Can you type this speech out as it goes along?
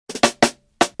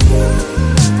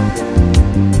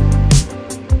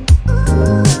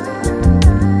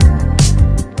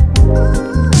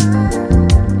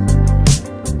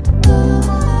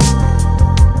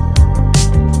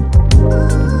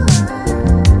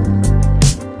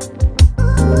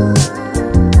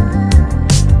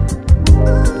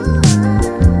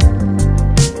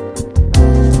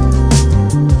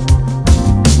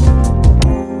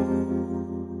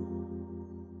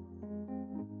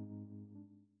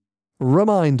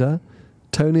reminder,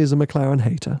 Tony is a McLaren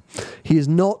hater. He has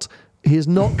not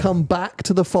come back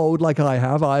to the fold like I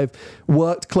have. I've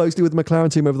worked closely with the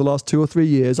McLaren team over the last 2 or 3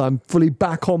 years. I'm fully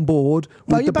back on board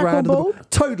with the brand.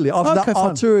 Totally. After that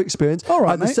Artura experience, all right,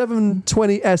 I had the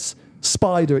 720S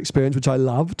Spider experience, which I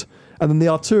loved, and then the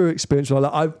Artura experience, which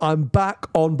I'm back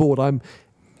on board.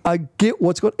 I get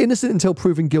what's got innocent until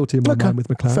proven guilty in my mind with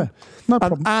McLaren. Fair. No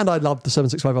problem. And I love the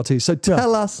 765 RT. So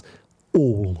tell us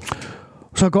all.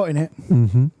 So I got in it,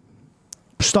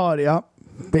 started it up,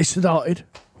 it started.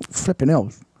 Flipping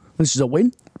hell, this is a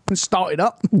win. It started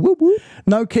up. Whoop, whoop.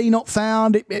 No key not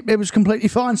found. It was completely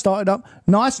fine. Started up.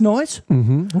 Nice noise.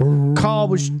 Car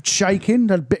was shaking.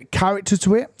 Had a bit of character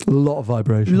to it. A lot of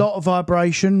vibration.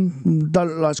 Don't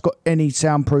look like it's got any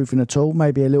soundproofing at all.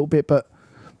 Maybe a little bit, but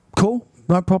cool.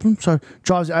 No problem. So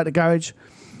drives it out of the garage.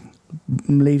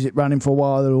 Leaves it running for a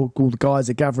while. All the guys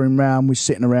are gathering round. We're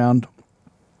sitting around.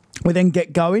 We then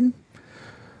get going.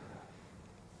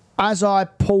 As I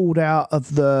pulled out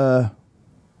of the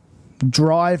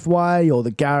driveway or the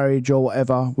garage or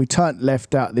whatever, we turned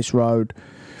left out this road.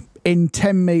 In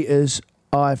 10 metres,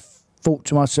 I thought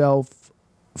to myself,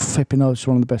 flipping out, it's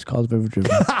one of the best cars I've ever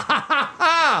driven.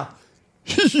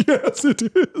 Yes, it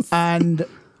is. And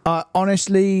I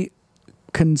honestly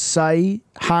can say,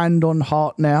 hand on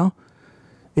heart now,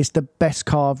 it's the best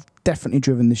car I've definitely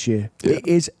driven this year. Yeah. It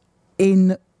is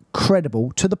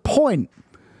incredible, to the point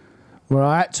where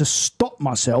I had to stop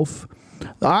myself.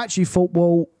 I actually thought,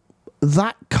 well,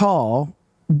 that car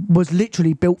was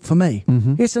literally built for me.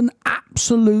 It's an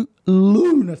absolute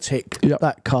lunatic,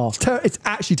 that car. It's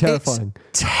actually terrifying.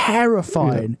 It's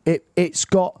terrifying. Yeah. It's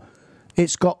got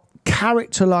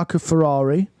character like a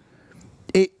Ferrari.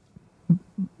 It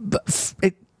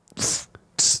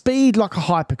speed like a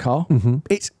hypercar.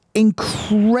 It's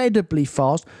incredibly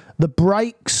fast. The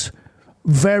brakes,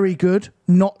 very good.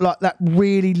 Not like that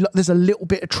really... There's a little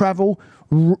bit of travel.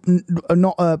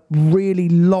 Not a really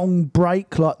long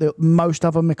brake like most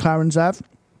other McLarens have.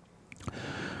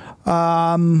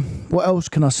 What else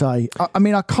can I say? I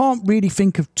mean, I can't really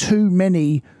think of too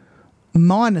many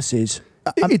minuses.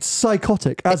 It's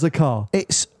psychotic as a car.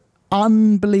 It's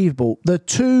unbelievable. The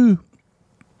two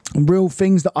real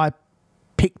things that I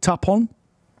picked up on,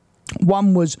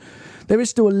 one was there is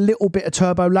still a little bit of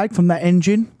turbo lag from that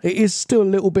engine. It is still a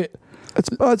little bit...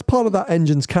 It's part of that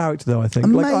engine's character, though, I think.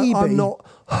 Maybe. I'm not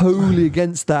wholly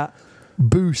against that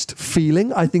boost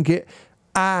feeling. I think it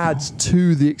adds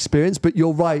to the experience, but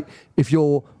you're right. If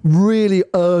you're really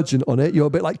urgent on it, you're a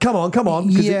bit like, come on,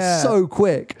 because it's so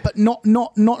quick. But not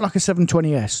like a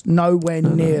 720S. Nowhere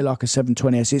near like a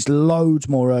 720S. It's loads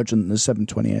more urgent than the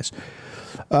 720S.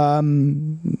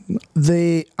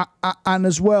 And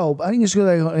as well, I think it's because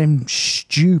they got them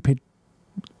stupid,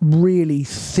 really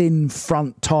thin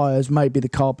front tyres, maybe the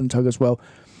carbon tug as well.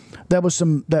 There was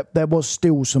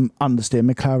still some understeer.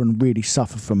 McLaren really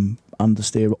suffer from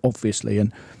understeer, obviously,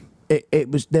 and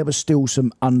there was still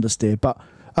some understeer. But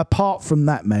apart from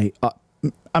that, mate,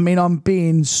 I mean, I'm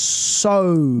being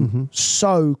so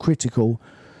critical.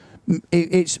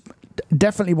 It's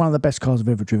definitely one of the best cars I've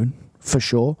ever driven, for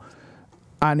sure,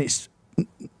 and it's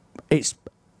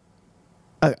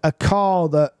a car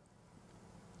that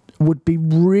would be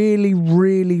really,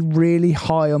 really, really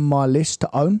high on my list to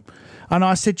own. And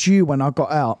I said to you when I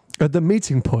got out, At the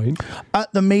meeting point, I'm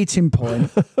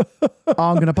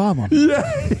going to buy one.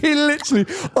 Yeah, he literally.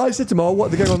 I said to him, "Oh, what?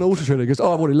 They're going on Auto Trader." He goes,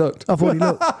 "Oh, I've already looked." I'm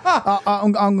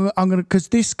going to, because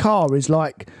this car is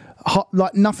like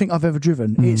nothing I've ever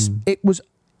driven. It was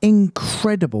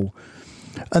incredible.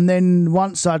 And then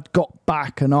once I'd got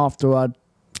back and after I'd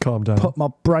calmed down, put my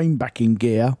brain back in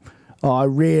gear, I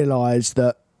realised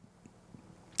that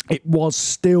it was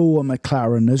still a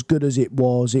McLaren. As good as it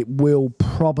was, it will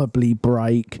probably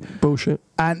break. Bullshit.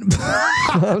 And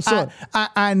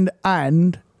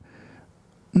and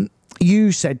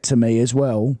you said to me as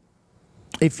well,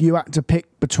 if you had to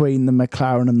pick between the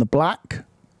McLaren and the black,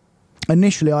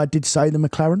 initially I did say the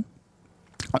McLaren.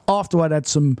 After I'd had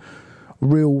some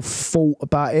real thought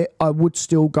about it, I would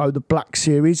still go the black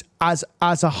series as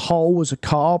a whole, as a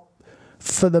car,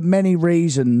 for the many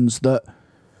reasons that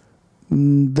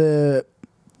the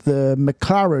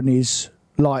McLaren is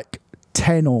like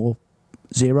 10 or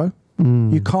 0.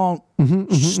 You can't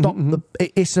stop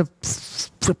it's a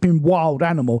flipping wild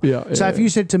animal. So if you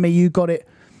said to me you got it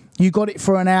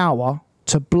for an hour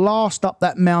to blast up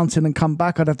that mountain and come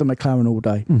back, I'd have the McLaren all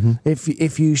day.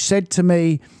 If you said to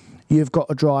me you've got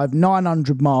to drive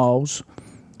 900 miles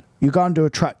You go and do a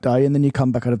track day, and then you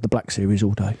come back out of the Black Series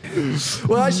all day.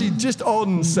 Well, actually, just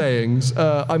on sayings,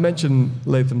 I mentioned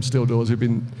Latham Steel Doors, who've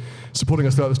been supporting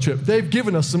us throughout this trip. They've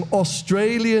given us some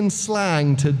Australian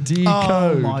slang to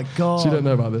decode. Oh, my God. So you don't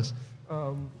know about this.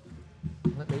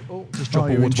 Let me just drop a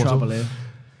you're in water bottle. trouble here.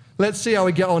 Let's see how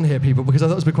we get on here, people, because I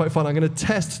thought this would be quite fun. I'm going to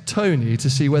test Tony to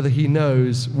see whether he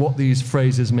knows what these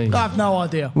phrases mean. I have no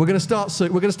idea. We're going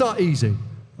to start easy.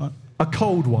 Right. A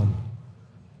cold one.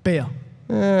 Beer.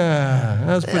 Yeah,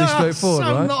 that's pretty straightforward,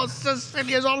 I'm right? not as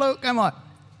silly as I look, am I?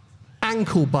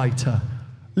 Ankle biter.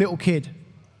 Little kid.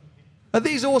 Are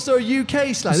these also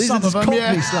UK slang? These Some are just of them, Cockney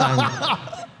yeah.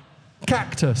 slang.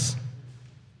 Cactus.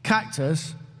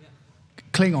 Cactus.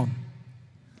 Klingon.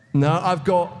 No, I've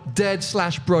got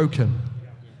dead/broken.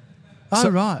 Oh,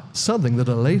 right. Something that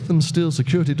a Latham Steel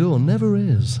security door never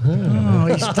is. Oh,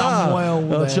 he's done well I'll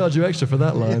there. charge you extra for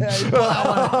that line.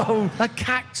 A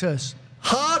cactus.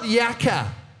 Hard yakka.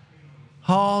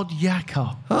 Hard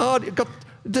yakka.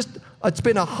 It's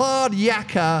been a hard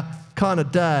yakka kind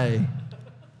of day.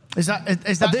 Is that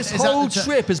This whole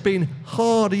trip has been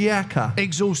hard yakka.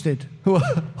 Exhausted.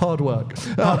 Hard work.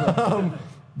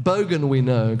 Bogan we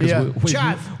know, Yeah.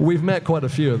 because we've met quite a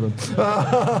few of them.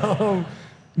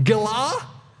 Galah?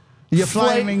 You're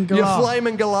Flaming galah. You're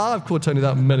flaming galah. I've called Tony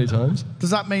that many times.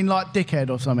 Does that mean like dickhead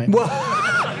or something?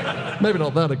 Maybe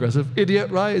not that aggressive. Idiot,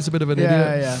 right? It's a bit of an idiot.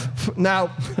 Yeah. Now,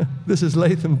 this is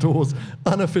Latham Door's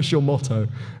unofficial motto.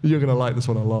 You're going to like this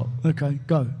one a lot. Okay,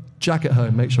 go. Jack at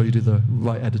home, make sure you do the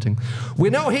right editing. We're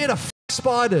not here to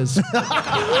spiders.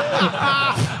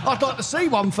 I'd like to see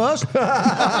one first. Go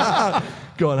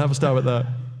on, have a stab at that.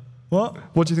 What?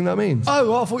 What do you think that means?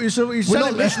 Oh, well, I thought you said what you said. We're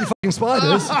not literally fucking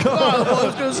spiders. I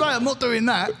was going to say, I'm not doing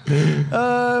that.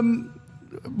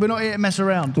 We're not here to mess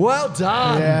around. Well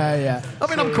done. Yeah. I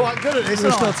mean, I'm quite good at this.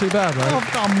 It's not too bad, right?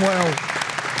 I've done well.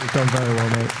 You've done very well,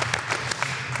 mate.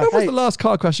 When was the last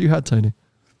car crash you had, Tony?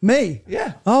 Me?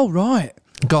 Yeah. Oh, right.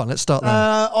 Go on, let's start there.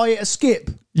 I hit a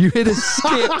skip. You hit a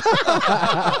skip.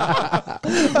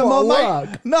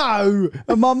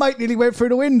 And my mate nearly went through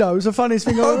the window. It was the funniest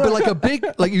thing I've ever But like a big,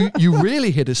 like you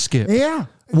really hit a skip. Yeah.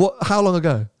 What? How long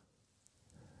ago?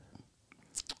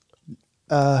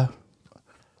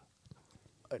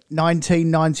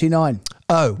 1999.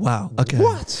 Oh, wow. Okay.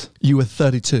 What? You were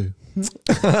 32. 42.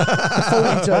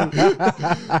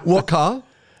 What car?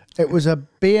 It was a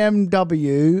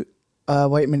BMW.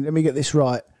 Wait a minute, let me get this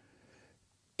right.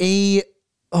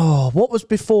 What was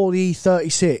before the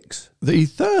E36? The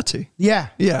E30. Yeah.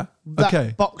 Yeah. That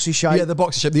Okay. boxy shape. Yeah, the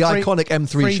boxy shape, the iconic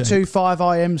M3 shape. 325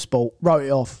 IM Sport. Wrote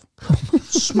it off.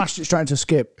 Smashed it straight into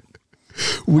skip.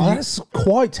 That's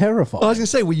quite terrifying. I was going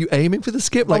to say, were you aiming for the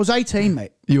skip? I was 18,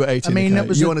 mate. You were 18. I mean, okay. it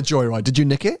was you on a joyride. Did you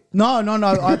nick it? No. I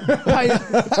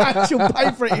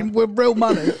paid for it with real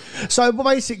money. So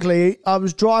basically, I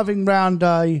was driving round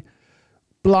a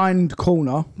blind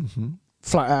corner,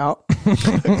 flat out.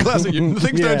 Classic.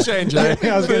 Things don't change, eh?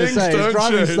 I was going to say, his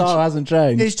driving style hasn't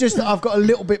changed. It's just that I've got a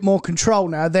little bit more control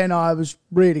now. Then I was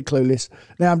really clueless.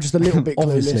 Now I'm just a little bit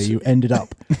Obviously, clueless. you ended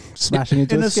up smashing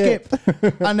into In a a skip.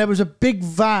 And there was a big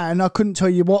van, I couldn't tell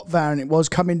you what van it was,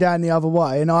 coming down the other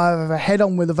way, and I have a head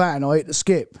on with the van, I hit the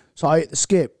skip. So I hit the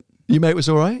skip. Your mate was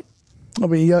all right? I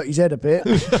mean, he hurt his head a bit.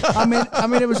 I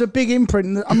mean, it was a big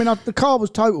imprint. The car was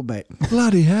total, mate.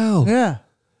 Bloody hell. Yeah.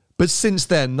 But since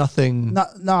then, nothing...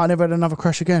 No, I never had another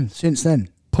crash again since then.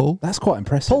 Paul? That's quite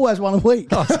impressive. Paul has one a week.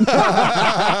 I'm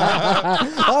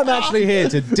actually here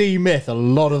to demyth a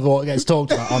lot of what gets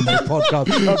talked about on this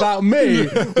podcast about me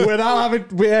without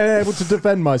being able to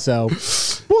defend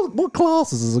myself. What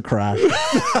classes as a crash?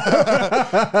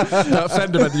 That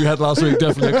fender bender you had last week,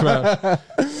 definitely a crash.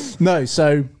 No,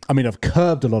 so, I mean, I've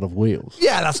curbed a lot of wheels.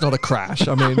 Yeah, that's not a crash.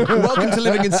 I mean, welcome to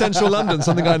living in central London,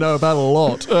 something I know about a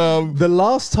lot. The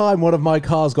last time one of my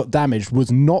cars got damaged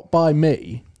was not by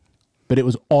me, but it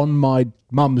was on my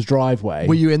mum's driveway.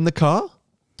 Were you in the car?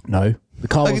 No, the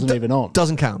car Like, wasn't even on.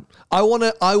 Doesn't count. I want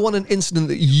an incident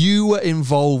that you were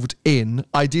involved in,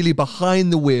 ideally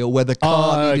behind the wheel, where the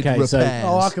car needed repairs.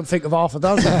 I can think of half a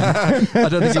dozen. I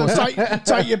don't think he wants to,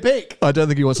 take your pick. I don't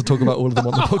think he wants to talk about all of them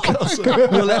on the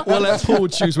podcast. we'll let Paul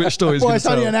choose which story he's Well, going it's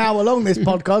to only tell. an hour long, this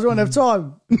podcast. I won't have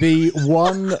time. The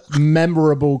one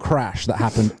memorable crash that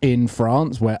happened in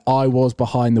France where I was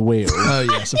behind the wheel. Oh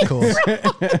yes, of course.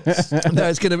 No,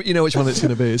 it's gonna. You know which one it's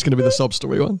gonna be. It's gonna be the sob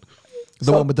story one,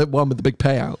 the one with the big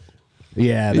payout.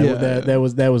 Yeah, there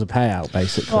was a payout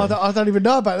basically. Oh, I don't even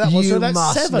know about that one. You So that's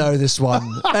must 7. know this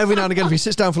one. Every now and again, if he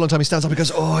sits down for a long time, he stands up and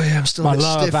goes, "Oh yeah, I'm still a My bit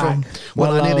lower stiff from back, when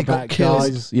my I lower nearly got back, killed."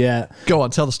 guys. Yeah. Go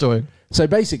on, tell the story. So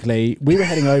basically, we were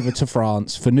heading over to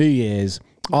France for New Year's.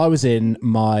 I was in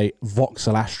my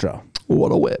Vauxhall Astra.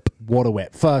 What a whip. What a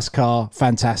whip. First car,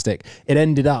 fantastic. It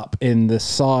ended up in the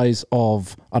size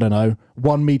of, I don't know,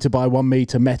 1 metre by 1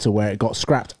 metre metal where it got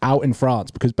scrapped out in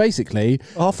France because basically...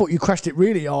 I thought you crashed it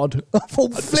really hard. I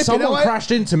thought someone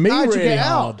crashed into me How'd you really get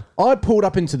hard. out? I pulled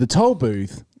up into the toll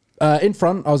booth. In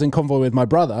front, I was in convoy with my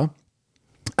brother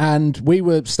and we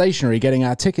were stationary getting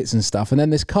our tickets and stuff. And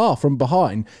then this car from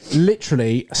behind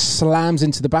literally slams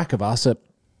into the back of us at,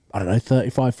 I don't know,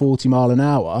 35, 40 mile an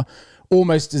hour,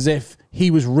 almost as if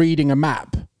he was reading a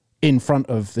map in front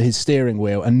of his steering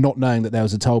wheel and not knowing that there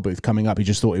was a toll booth coming up. He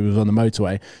just thought he was on the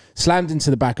motorway. Slammed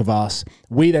into the back of us.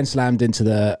 We then slammed into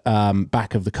the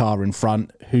back of the car in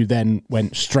front, who then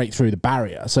went straight through the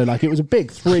barrier. So, like, it was a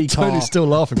big 3-car... Tony's still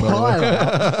laughing, by the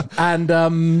way.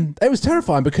 And it was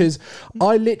terrifying because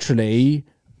I literally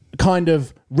kind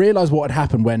of realised what had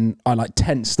happened when I, like,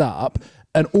 tensed up,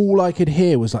 and all I could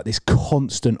hear was, like, this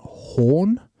constant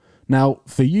horn. Now,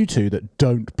 for you two that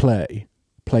don't play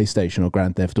PlayStation or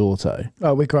Grand Theft Auto.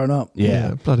 Oh, we're grown up.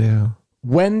 Yeah. Bloody hell.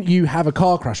 When you have a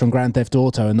car crash on Grand Theft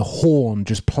Auto and the horn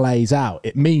just plays out,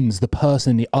 it means the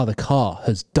person in the other car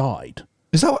has died.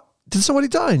 Is that what, did somebody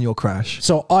die in your crash?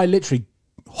 So I literally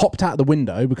hopped out the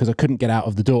window because I couldn't get out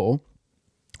of the door,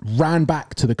 ran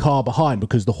back to the car behind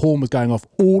because the horn was going off.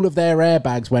 All of their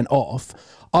airbags went off.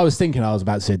 I was thinking I was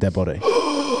about to see a dead body.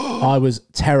 I was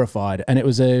terrified. And it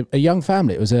was a young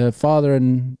family. It was a father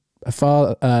and a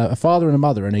father and a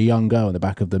mother and a young girl in the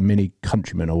back of the Mini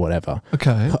Countryman or whatever.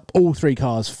 Okay. All 3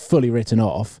 cars fully written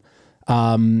off.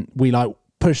 We like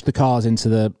pushed the cars into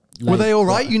the lane. Were they all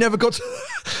right? You never got to...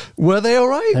 Were they all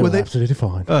right? They were absolutely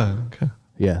fine. Oh, okay.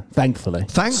 Yeah, thankfully.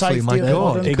 Thankfully, Safety my of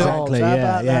God. modern Exactly, cars. How yeah,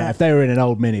 about yeah. that? If they were in an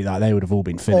old Mini, like, they would have all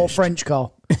been finished. Or French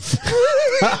car.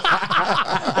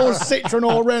 Or Citroen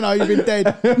or Renault, you've been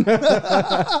dead.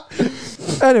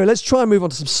 Anyway, let's try and move on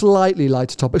to some slightly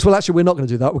lighter topics. Well, actually, we're not going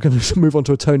to do that. We're going to move on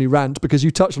to a Tony rant because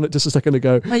you touched on it just a second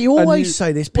ago. Mate, you always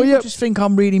say this. People just think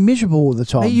I'm really miserable all the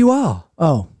time. Hey, you are.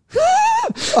 Oh.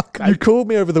 Okay. You called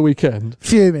me over the weekend.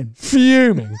 Fuming.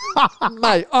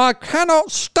 Mate, I cannot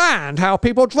stand how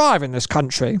people drive in this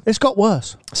country. It's got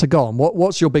worse. So go on.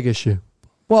 What's your big issue?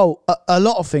 Well, a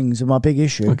lot of things are my big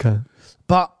issue. Okay.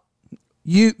 But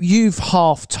you've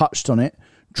half touched on it.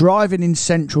 Driving in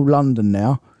central London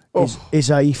now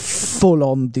is a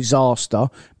full-on disaster.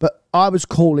 But I was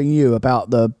calling you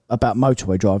about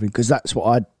motorway driving because that's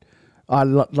what I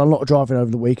did a lot of driving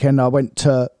over the weekend. I went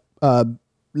to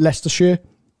Leicestershire,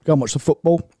 go and watch the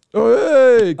football.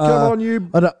 Oh, hey, come on, you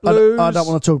Blues. I don't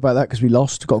want to talk about that because we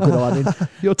lost. Got a good idea.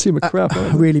 Your team of crap,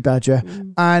 aren't they? Really bad, yeah.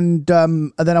 And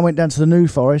then I went down to the New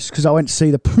Forest because I went to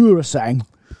see the Slang.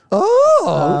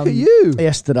 Oh, look at you.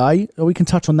 Yesterday. We can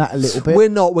touch on that a little bit. We're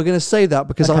not. We're going to say that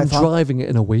because Okay, I'm fine. driving it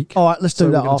in a week. All right, let's do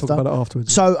that we're gonna after. talk about it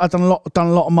afterwards. So I've done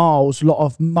a lot of miles, a lot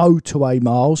of motorway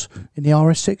miles in the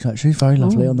RS6. Actually, very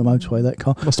lovely on the motorway. That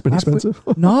car Must have been expensive.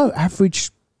 No,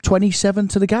 average 27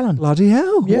 to the gallon. Bloody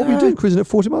hell. Yeah. What were you doing, cruising at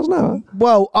 40 miles an hour?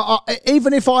 Well,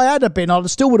 even if I had been, I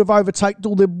still would have overtaken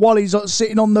all the Wallies that are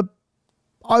sitting on the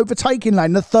overtaking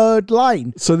lane, the third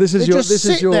lane. So this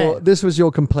was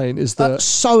your complaint, is that That's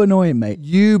so annoying, mate.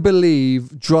 you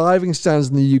believe driving standards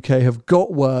in the UK have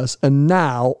got worse, and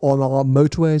now on our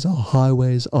motorways, our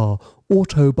highways, our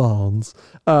autobahns,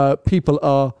 people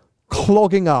are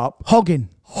clogging up,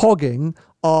 hogging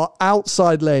our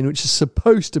outside lane, which is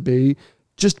supposed to be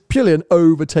just purely an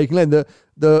overtaking lane.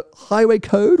 The highway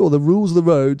code or the rules of the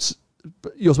roads,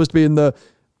 you're supposed to be in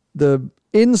the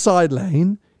inside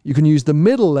lane. You can use the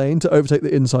middle lane to overtake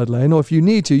the inside lane, or if you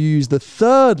need to, you use the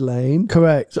third lane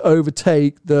Correct. to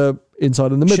overtake the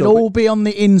inside and the Should middle. all be on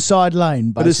the inside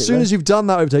lane, But as soon as you've done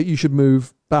that overtake, you should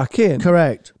move back in.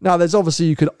 Correct. Now, there's obviously,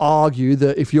 you could argue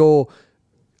that if you're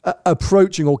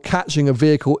approaching or catching a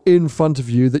vehicle in front of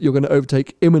you that you're going to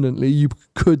overtake imminently, you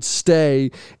could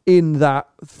stay in that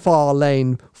far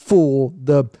lane for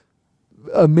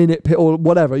a minute or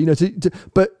whatever,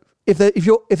 but if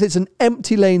it's an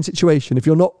empty lane situation, if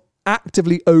you're not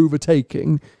actively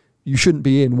overtaking, you shouldn't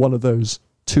be in one of those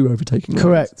two overtaking lanes.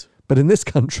 Correct. But in this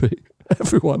country,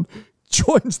 everyone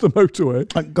joins the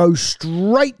motorway and goes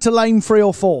straight to lane 3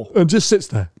 or 4 and just sits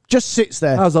there.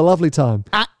 Has a lovely time.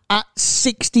 At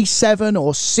 67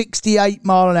 or 68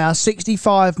 mile an hour,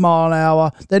 65 mile an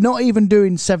hour. They're not even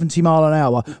doing 70 mile an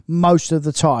hour most of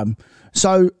the time.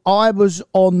 So I was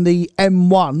on the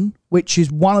M1, which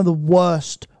is one of the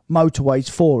worst motorways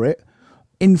for it.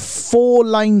 In 4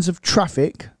 lanes of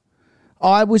traffic,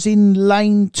 I was in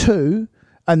lane 2,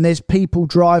 and there's people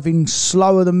driving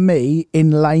slower than me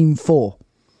in lane 4.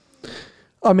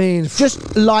 I mean,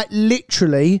 just like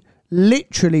literally,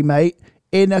 mate,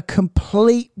 in a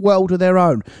complete world of their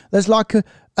own. There's like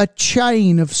a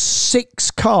chain of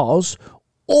 6 cars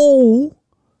all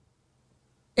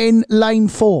in lane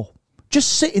 4,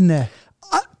 just sitting there.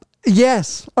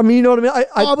 Yes. I mean, you know what I mean?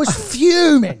 I was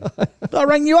fuming. I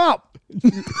rang you up. You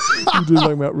do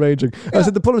something about raging. I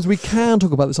said the problem is we can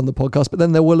talk about this on the podcast, but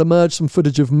then there will emerge some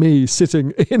footage of me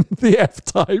sitting in the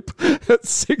F-Type at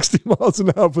 60 miles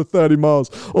an hour for 30 miles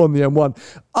on the M1.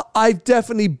 I've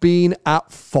definitely been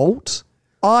at fault.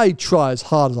 I try as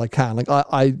hard as I can. Like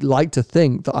I like to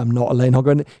think that I'm not a lane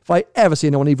hogger, and if I ever see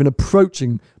anyone even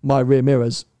approaching my rear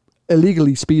mirrors,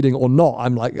 illegally speeding or not,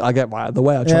 I'm like, I get right out of the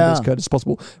way. I try and be as courteous as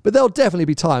possible. But there'll definitely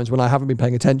be times when I haven't been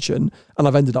paying attention and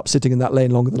I've ended up sitting in that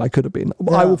lane longer than I could have been.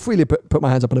 Yeah. I will freely put my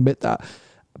hands up and admit that.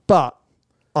 But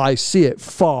I see it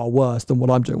far worse than what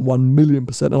I'm doing,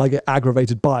 1,000,000%, and I get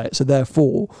aggravated by it. So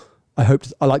therefore, I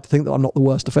like to think that I'm not the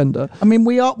worst offender. I mean,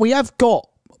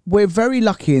 we're very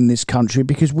lucky in this country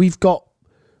because we've got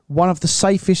one of the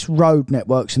safest road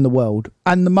networks in the world,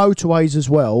 and the motorways as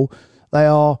well. They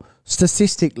are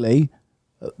statistically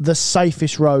the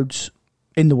safest roads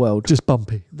in the world. Just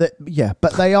bumpy.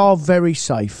 But they are very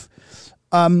safe.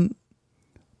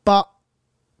 But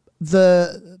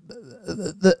the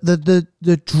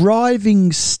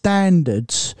driving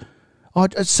standards are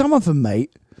some of them,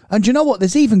 mate. And you know what?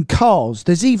 There's even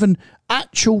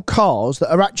actual cars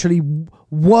that are actually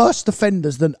worse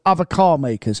offenders than other car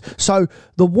makers. So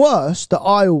the worst that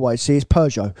I always see is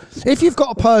Peugeot. If you've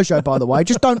got a Peugeot, by the way,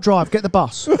 just don't drive, get the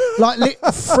bus. Like,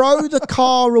 throw the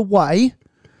car away,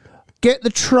 get the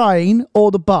train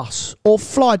or the bus or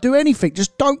fly, do anything.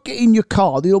 Just don't get in your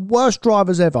car. They're the worst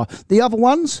drivers ever. The other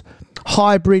ones,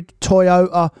 hybrid,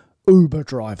 Toyota, Uber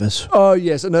drivers. Oh,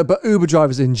 yes. No, but Uber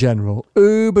drivers in general.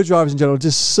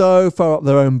 Just so far up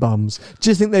their own bums.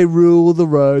 Just think they rule the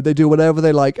road. They do whatever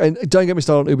they like. And don't get me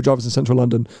started on Uber drivers in central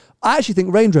London. I actually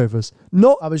think Range Rovers.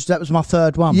 That was my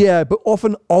third one. Yeah, but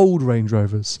often old Range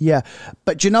Rovers. Yeah.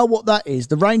 But do you know what that is?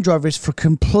 The Range Rover is for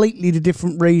completely the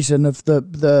different reason of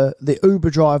the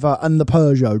Uber driver and the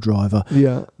Peugeot driver.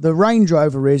 Yeah. The Range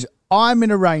Rover is, I'm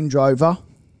in a Range Rover,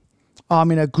 I'm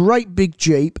in a great big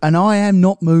Jeep, and I am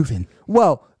not moving.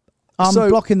 Well, I'm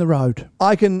blocking the road.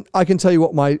 I can tell you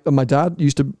what my dad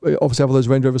used to obviously have all those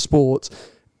Range Rover Sports.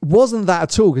 Wasn't that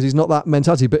at all, because he's not that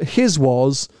mentality. But his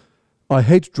was, I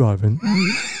hate driving.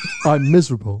 I'm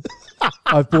miserable.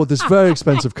 I've bought this very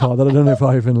expensive car that I don't know if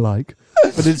I even like,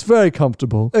 but it's very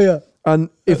comfortable. Yeah. And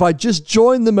if I just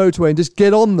join the motorway and just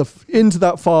get into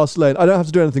that fast lane, I don't have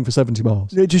to do anything for 70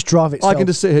 miles. It just drive itself. I can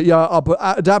just sit here. Yeah, I'll put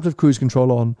adaptive cruise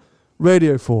control on.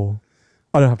 Radio 4.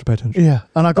 I don't have to pay attention. Yeah,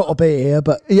 and I got to be here,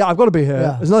 but... Yeah, I've got to be here.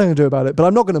 Yeah. There's nothing to do about it, but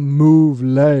I'm not going to move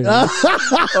lanes.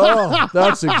 Oh,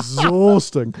 that's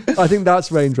exhausting. I think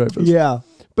that's Range Rovers. Yeah.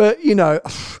 But, you know,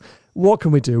 what can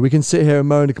we do? We can sit here and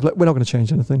moan and complain. We're not going to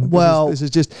change anything. This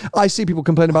is just... I see people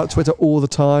complain about Twitter all the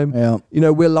time. Yeah. You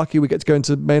know, we're lucky we get to go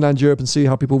into mainland Europe and see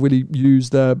how people really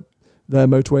use their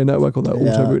motorway network or their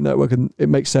auto route network, and it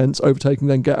makes sense. Overtaking,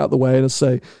 then get out the way. And I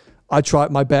say, I try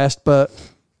my best, but...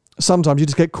 Sometimes you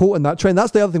just get caught in that train.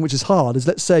 That's the other thing which is hard, is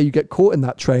let's say you get caught in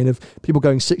that train of people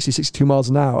going 60, 62 miles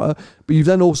an hour, but you've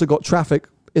then also got traffic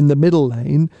in the middle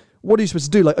lane. What are you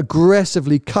supposed to do? Like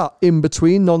aggressively cut in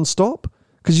between non-stop?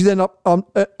 Because you then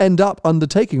end up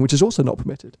undertaking, which is also not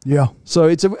permitted. Yeah. So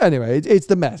it's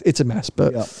the mess. It's a mess,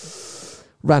 but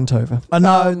rant over. I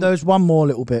know there's one more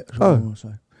little bit.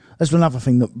 There's another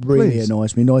thing that really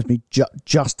annoys me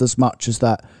just as much as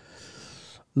that.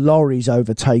 Lorries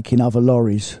overtaking other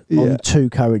lorries on 2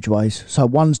 carriageways. So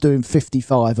one's doing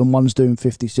 55 and one's doing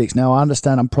 56. Now, I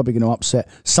understand I'm probably going to upset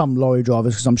some lorry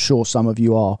drivers, because I'm sure some of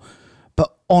you are.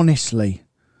 But honestly,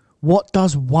 what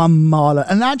does 1 mile...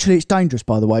 And actually, it's dangerous,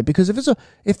 by the way, because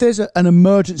if there's an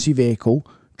emergency vehicle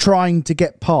trying to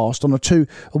get past on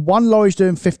one lorry's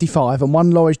doing 55 and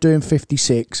one lorry's doing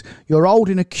 56, you're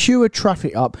holding a queue of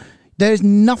traffic up. There's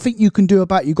nothing you can do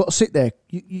about it. You've got to sit there.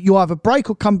 You either brake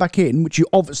or come back in, which you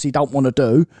obviously don't want to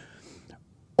do,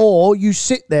 or you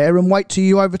sit there and wait till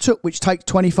you overtook, which takes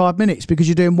 25 minutes because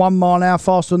you're doing 1 mile an hour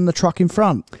faster than the truck in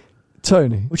front.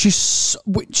 Tony. It's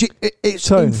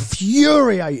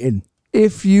infuriating.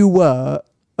 If you were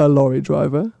a lorry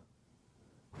driver,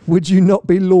 would you not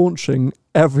be launching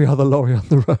every other lorry on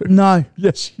the road? No.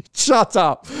 Yes. Shut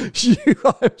up.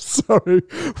 I'm sorry,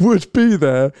 would be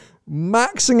there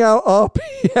maxing out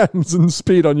RPMs and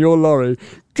speed on your lorry,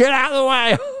 get out of the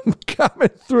way. I'm coming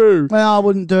through. Well, I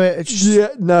wouldn't do it. It's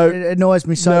just, No. it annoys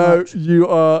me so much. You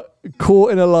are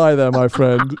caught in a lie there, my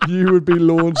friend. You would be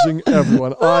launching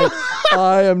everyone.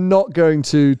 I am not going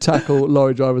to tackle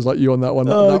lorry drivers like you on that one.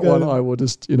 One, I will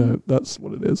just, that's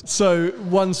what it is. So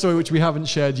one story which we haven't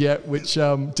shared yet, which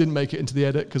didn't make it into the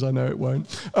edit because I know it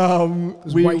won't. It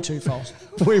was way too fast.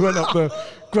 We went up the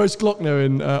Großglockner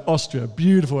in Austria.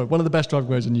 Beautiful. One of the best driving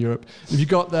roads in Europe. If you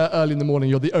got there early in the morning,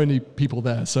 you're the only people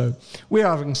there. So we're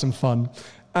having some fun.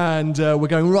 And we're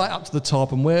going right up to the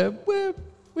top and we're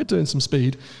doing some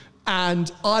speed.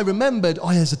 And I remembered,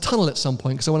 there's a tunnel at some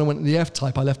point, because when I went to the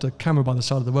F-Type, I left a camera by the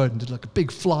side of the road and did like a big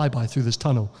flyby through this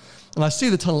tunnel. And I see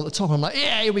the tunnel at the top, and I'm like,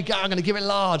 yeah, here we go, I'm going to give it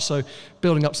large. So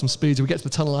building up some speeds, we get to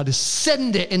the tunnel, I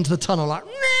descend it into the tunnel like,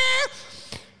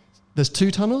 nah. There's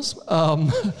 2 tunnels.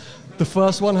 The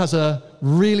first one has a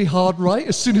really hard right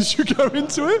as soon as you go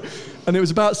into it. And it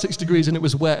was about 6 degrees, and it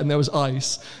was wet, and there was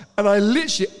ice. And I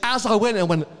literally, as I went,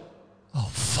 oh,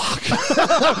 fuck.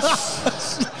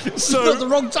 So the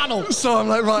wrong tunnel. So I'm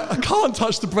like, right, I can't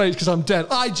touch the brakes because I'm dead.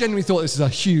 I genuinely thought this is a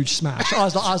huge smash. I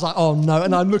was like, oh no.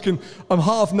 And I'm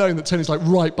half knowing that Tony's like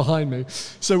right behind me.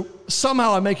 So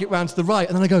somehow I make it round to the right,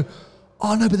 and then I go,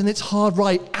 oh no, but then it's hard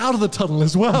right out of the tunnel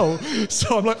as well.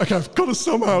 So I'm like, okay, I've got to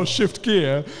somehow shift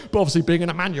gear. But obviously being in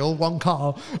a manual, one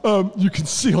car, you can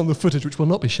see on the footage, which will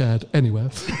not be shared anywhere.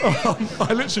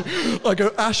 I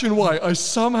go ashen white. I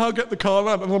somehow get the car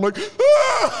around and I'm like,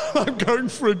 I'm going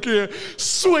for a gear,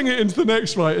 swing it into the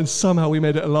next right, and somehow we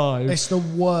made it alive. It's the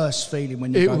worst feeling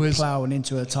when you go ploughing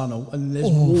into a tunnel and there's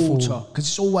water, because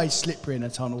it's always slippery in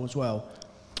a tunnel as well.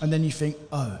 And then you think,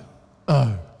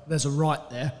 there's a right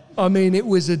there. I mean, it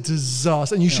was a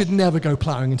disaster, and you should never go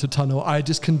ploughing into a tunnel. I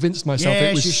just convinced myself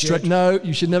it was straight. No,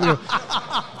 you should never go.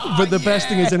 But the best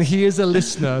thing is, and he is a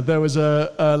listener, there was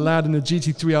a lad in a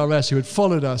GT3 RS who had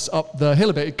followed us up the hill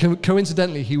a bit.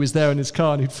 Coincidentally, he was there in his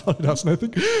car and he'd followed us, and I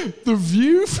think the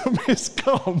view from his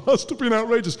car must have been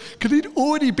outrageous, because he'd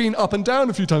already been up and down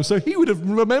a few times, so he would have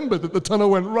remembered that the tunnel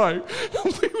went right,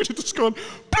 and we would have just gone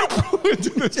into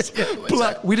this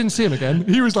black. We didn't see him again.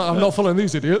 He was like, I'm not following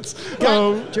these idiots.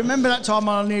 Do you remember that time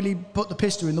I nearly put the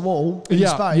pistol in the wall in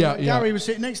Spain? Gary was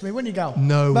sitting next to me, wouldn't he, Gal?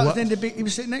 No. He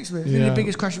was sitting next to me. It was the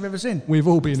biggest crash I've ever seen. We've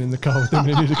all been in the car with him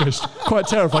in Indigo. Quite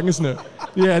terrifying, isn't it?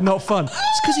 Yeah, not fun.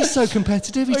 It's because he's so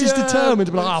competitive. He's just determined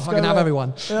to be like, oh, I can have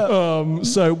everyone.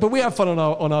 Yeah. But we had fun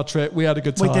on our trip. We had a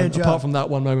good time. We did, Apart from that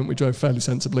one moment, we drove fairly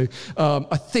sensibly.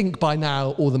 I think by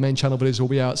now all the main channel videos will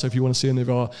be out. So if you want to see any of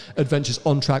our adventures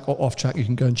on track or off track, you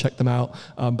can go and check them out.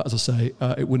 But as I say,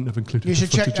 it wouldn't have included. You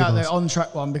should check out the on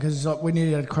track one, because we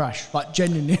nearly had a crash. Like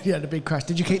genuinely had a big crash.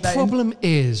 Did you keep that in? The problem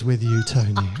is with you,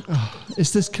 Tony.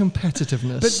 It's this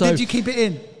competitiveness. But did you keep it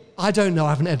in? I don't know. I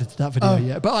haven't edited that video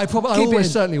yet, but I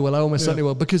almost certainly will. I almost certainly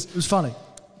will, because it was funny.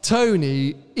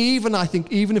 Tony, even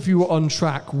if you were on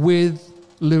track with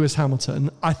Lewis Hamilton,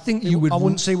 I think you would. I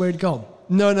wouldn't see where he'd gone.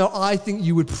 No, I think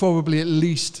you would probably at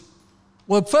least.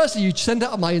 Well, firstly, you'd send it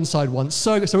up my inside once.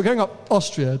 So we're going up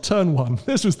Austria, turn 1.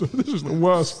 This was the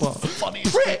worst part.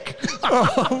 Funniest prick.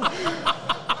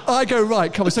 I go,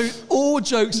 right, come on. So all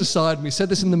jokes aside, and we said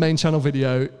this in the main channel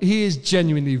video, he is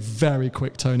genuinely very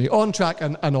quick, Tony. On track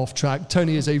and off track.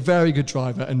 Tony is a very good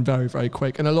driver and very, very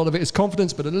quick. And a lot of it is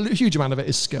confidence, but a huge amount of it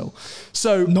is skill.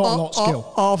 So not a lot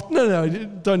of skill. No,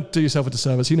 don't do yourself a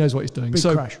disservice. He knows what he's doing. Big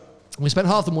crash. We spent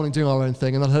half the morning doing our own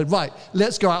thing, and then I heard, right,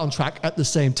 let's go out on track at the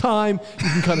same time. You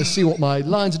can kind of see what my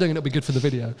lines are doing, and it'll be good for the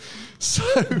video. So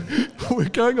we're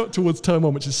going up towards turn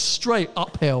 1, which is straight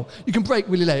uphill. You can brake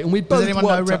really late, and we both. Does anyone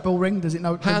know Red Bull Ring? Does it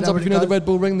know? Hands up if you know the Red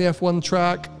Bull Ring, the F1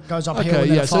 track. Goes uphill.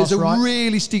 Okay, so it's a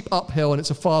really steep uphill, and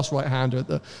it's a fast right-hander at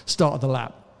the start of the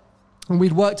lap. And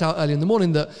we'd worked out early in the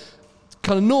morning that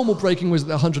kind of normal braking was at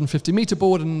the 150 meter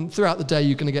board, and throughout the day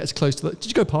you're going to get as close to Did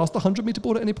you go past the 100 meter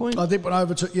board at any point? I did when I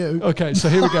overtook you. Okay, so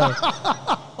here we go.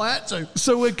 I had to.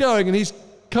 So we're going, and he's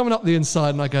coming up the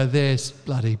inside, and I go, this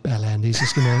bloody bellend,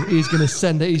 he's gonna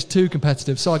send it. He's too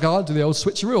competitive. So I go, I'll do the old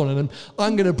switcheroo on, and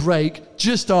I'm going to brake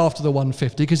just after the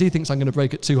 150 because he thinks I'm going to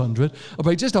brake at 200. I'll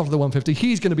brake just after the 150.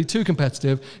 He's going to be too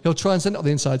competitive. He'll try and send it up the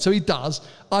inside. So he does.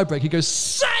 I brake. He goes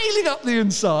sailing up the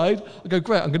inside. I go,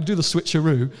 great. I'm going to do the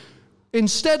switcheroo.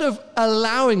 Instead of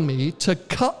allowing me to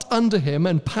cut under him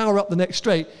and power up the next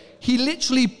straight, he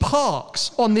literally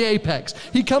parks on the apex.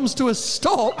 He comes to a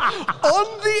stop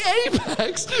on the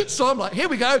apex. So I'm like, here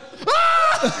we go.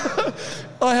 Ah!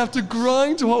 I have to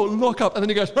grind to hold, lock up, and then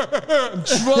he goes and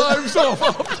drives off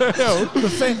up the hill.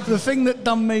 The thing that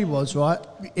done me was, right,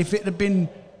 if it had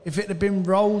been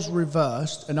roles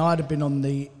reversed and I'd have been on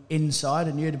the inside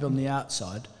and you'd have been on the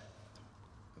outside,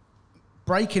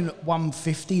 braking at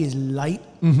 150 is late.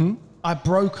 Mm-hmm. I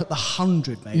broke at the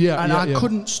 100, mate. Yeah, and yeah, I yeah.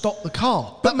 couldn't stop the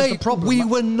car. But That was mate, the problem. we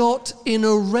were not in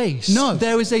a race. No.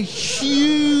 There is a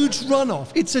huge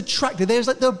runoff. It's a track. There's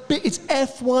like it's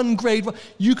F1 grade.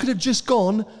 You could have just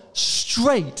gone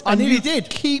straight. I nearly you did.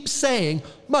 Keep saying,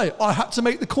 mate, I had to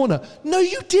make the corner. No,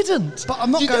 you didn't. But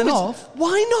I'm not going off.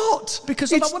 Why not?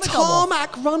 Because I don't want to go off.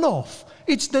 It's tarmac runoff.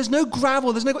 There's no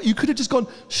gravel. You could have just gone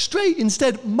straight.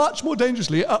 Instead, much more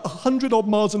dangerously, at 100 odd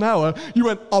miles an hour, you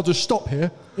went, I'll just stop here.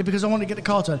 Yeah, because I wanted to get the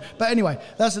car turned. But anyway,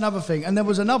 that's another thing. And there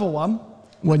was another one.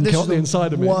 When you This got was the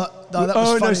inside of me. No, that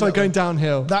was funny, sorry, that going one.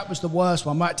 downhill. That was the worst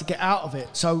one. I had to get out of it.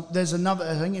 So there's another,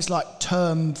 I think it's like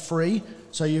turn 3.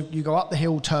 So you go up the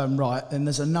hill, turn right, then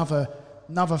there's another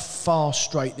fast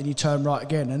straight, then you turn right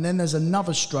again. And then there's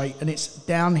another straight, and it's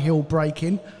downhill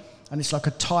braking, and it's like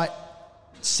a tight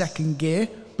second gear.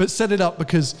 But set it up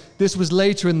because this was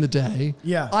later in the day.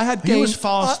 Yeah. I had He gained, was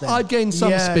fast then. I'd gained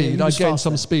some Yeah, speed. he I'd was gained fast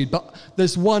some then. speed. But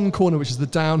there's one corner, which is the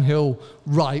downhill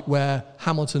right, where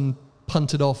Hamilton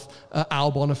punted off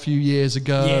Albon a few years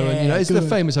ago. Yeah, and, it's the good.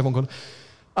 famous F1 corner.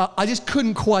 I just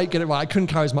couldn't quite get it right. I couldn't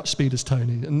carry as much speed as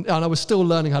Tony. And I was still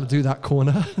learning how to do that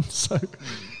corner. And so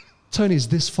Tony's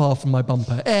this far from my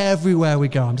bumper. Everywhere we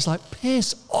go, I'm just like,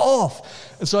 piss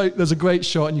off. And so there's a great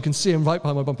shot, and you can see him right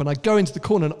behind my bumper. And I go into the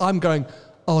corner, and I'm going,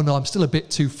 oh no, I'm still a bit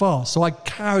too fast. So I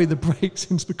carry the brakes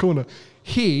into the corner.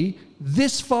 He,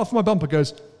 this far from my bumper,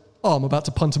 goes, oh, I'm about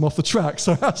to punt him off the track.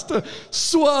 So I has to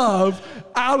swerve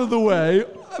out of the way,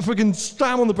 freaking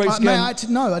slam on the brakes Mate,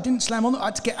 again. I didn't slam on. I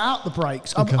had to get out the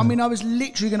brakes. Okay. I mean, I was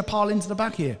literally going to pile into the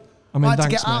back here. I mean, had to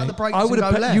thanks, get out mate. of the brakes I would and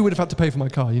have go left. you would have had to pay for my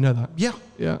car, you know that? Yeah.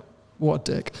 Yeah. What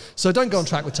a dick. So don't go on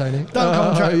track with Tony. Don't go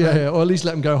on track with me. or at least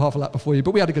let him go half a lap before you.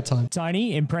 But we had a good time.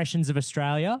 Tony, impressions of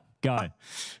Australia? Go.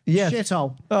 Yes.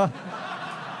 Shithole.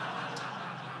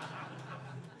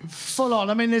 Full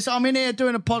on. I mean, I'm in here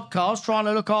doing a podcast, trying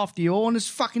to look after you all, and there's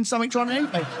fucking something trying to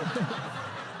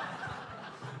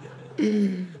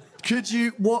eat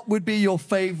me. What would be your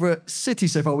favourite city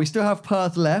so far? We still have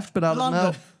Perth left, but out London.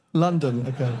 of London,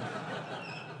 okay.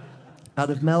 Out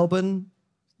of Melbourne,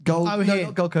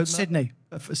 Here. Gold Coast, Sydney.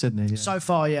 Sydney, yeah. So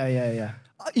far, yeah.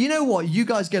 You know what? You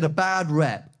guys get a bad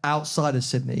rep outside of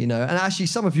Sydney, and actually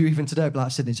some of you even today are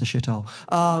like, Sydney's a shithole,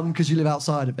 because you live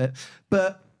outside of it.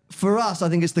 But for us, I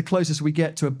think it's the closest we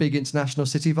get to a big international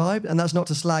city vibe, and that's not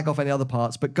to slag off any other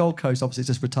parts, but Gold Coast, obviously, it's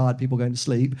just retired people going to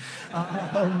sleep.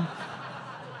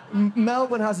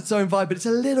 Melbourne has its own vibe, but it's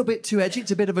a little bit too edgy.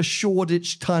 It's a bit of a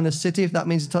Shoreditch kind of city, if that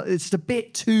means it's a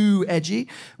bit too edgy.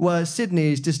 Whereas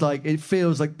Sydney is just like, it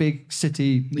feels like big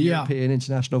city European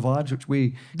international vibes, which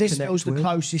we This connect feels the with.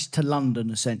 closest to London,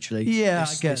 essentially. Yeah,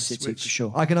 this, I guess. This city, which for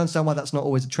sure. I can understand why that's not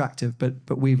always attractive, but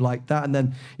we've liked that. And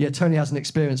then, Tony hasn't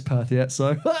experienced Perth yet,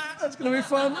 so that's going to be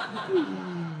fun.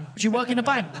 Do you work in a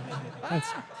bank?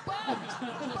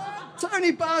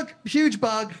 Tony, bug, huge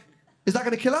bug. Is that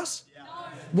going to kill us?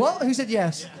 What? Who said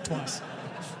yes? Twice.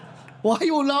 Why are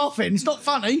you all laughing? It's not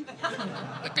funny.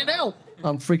 Fucking hell.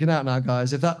 I'm freaking out now,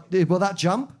 guys. Will that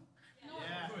jump?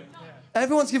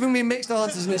 Everyone's giving me mixed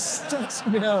answers and it stresses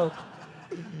me out.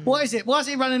 What is it? Why is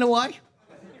he running away?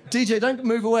 DJ, don't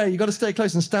move away. You've got to stay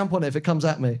close and stamp on it if it comes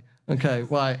at me. Okay,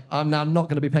 right. I'm now not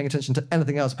going to be paying attention to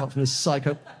anything else apart from this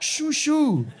psycho. Shoo,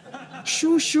 shoo.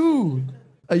 Shoo, shoo.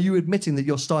 Are you admitting that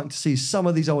you're starting to see some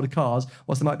of these older cars,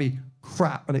 whilst they might be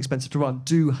crap and expensive to run,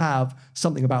 do have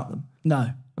something about them? No.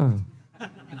 Oh.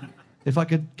 If I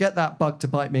could get that bug to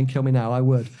bite me and kill me now, I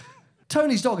would.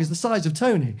 Tony's dog is the size of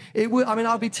Tony.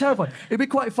 I'd be terrified. It'd be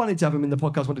quite funny to have him in the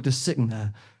podcast when they're just sitting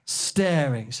there,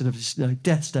 staring, sort of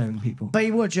death staring people. But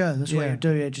he would, yeah. That's what Yeah. he'd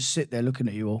do, yeah. Just sit there looking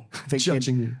at you all.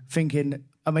 Judging you. Thinking,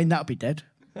 I mean, that'd be dead.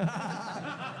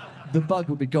 The bug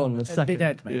would be gone in a second. Be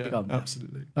dead, mate. Be gone.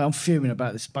 Absolutely. I'm fuming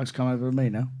about this. Bug's come over me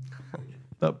now.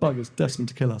 That bug is destined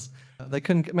to kill us. They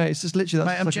couldn't, mate, it's just literally...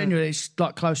 Mate, I'm genuinely, it's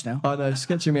like close now. I know, it's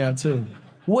sketching me out too.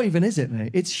 What even is it, mate?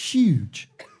 It's huge.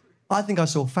 I think I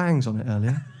saw fangs on it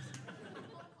earlier.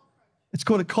 It's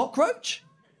called a cockroach?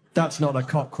 That's not a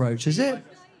cockroach, is it?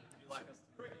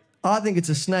 I think it's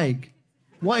a snake.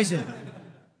 What is it?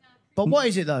 But what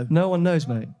is it, though? No one knows,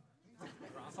 mate.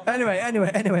 Anyway,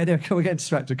 can we get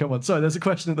distracted? Come on. Sorry, there's a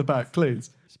question at the back,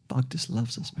 please. This bug just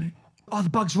loves us, mate. Oh, the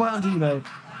bug's right under you, mate.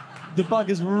 The bug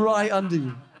is right under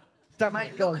you. Damn,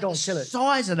 mate, go on, kill it.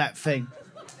 Size of that thing.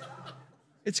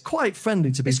 It's quite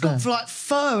friendly, to be It's fair. got like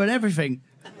fur and everything.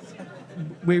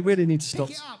 We really need to stop.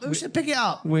 Pick it up. Who said pick it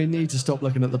up? We need to stop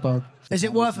looking at the bug. Is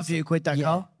it worth a few quid, that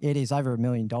car? It is over $1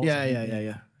 million.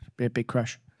 Yeah. Be a big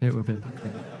crash. It would be.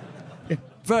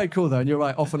 Very cool though, and you're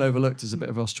right. Often overlooked as a bit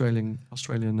of Australian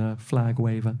flag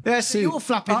waver. Yeah, so you're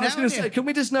flapping I was now, going to aren't say, you? can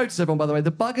we just notice everyone? By the way, the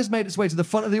bug has made its way to the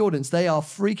front of the audience. They are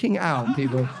freaking out,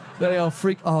 people. They are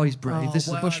Oh, he's brave. Oh, this is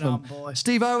a well bushman. done, boy.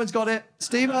 Steve Owen's got it.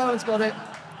 Steve Owen's got it.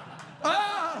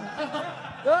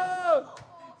 Oh!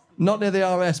 Not near the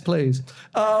RS, please.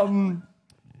 So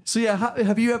yeah,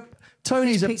 have you?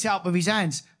 Tony's Picks it up with his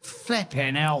hands.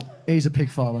 Flipping hell. he's a pig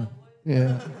farmer.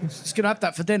 Yeah. He's going to have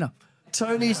that for dinner.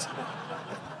 Tony's.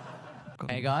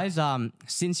 Hey guys,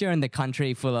 since you're in the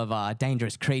country full of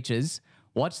dangerous creatures,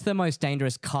 what's the most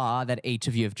dangerous car that each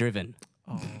of you have driven?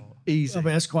 Easy. I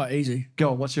mean, that's quite easy.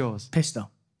 Go on. What's yours? Pista.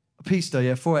 Pista.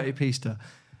 Yeah, 480 Pista.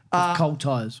 With cold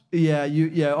tyres. Yeah,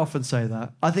 you often say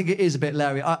that. I think it is a bit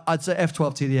Larry. I'd say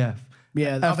F12 TDF.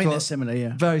 Yeah, I think F12 they're similar,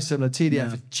 yeah. Very similar. TDF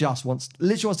Yeah. just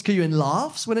literally wants to kill you in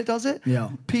laughs when it does it. Yeah.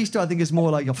 Pista, I think, is more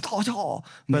like but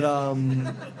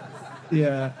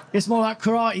yeah. It's more like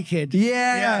Karate Kid.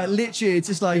 Yeah, literally, it's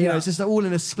just like you know, Yeah. it's just all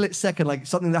in a split second, like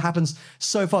something that happens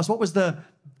so fast. What was the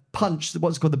punch?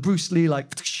 What's it called? The Bruce Lee,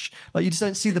 like you just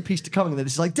don't see the Pista coming, and then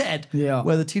it's like dead. Yeah.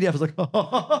 Where the TDF is like,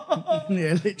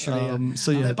 Yeah, literally. Yeah.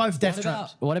 so yeah. They're both death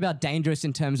traps. What about dangerous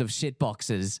in terms of shit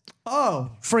boxes?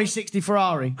 Oh, 360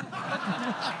 Ferrari.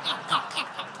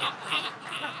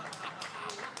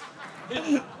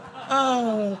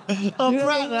 I'm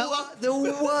proud of that. The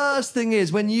worst thing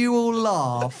is when you all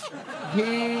laugh,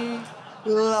 he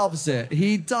loves it.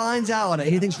 He dines out on it.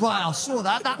 He thinks, right, I saw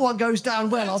that. That one goes down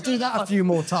well. I'll do that a few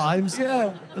more times.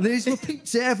 Yeah. And then he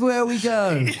repeats it everywhere we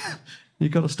go.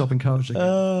 You've got to stop encouraging it.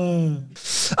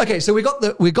 Okay, so we got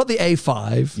the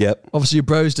A5. Yep. Obviously, your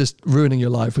bro's just ruining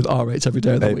your life with R8s every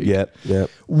day of the week. Yep.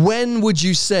 When would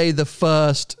you say the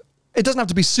first... It doesn't have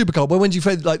to be supercar, but when did you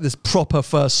feel like this proper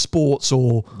first sports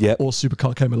or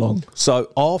supercar came along?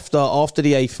 So after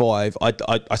the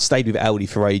A5, I stayed with Audi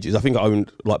for ages. I think I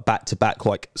owned like back to back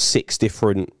like 6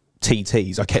 different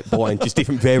TTs. I kept buying just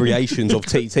different variations of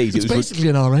TTs. It's basically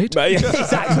an R8. Yeah,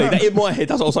 exactly. That in my head,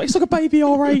 that's what I was like. It's like a baby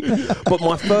R8. But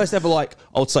my first ever, like,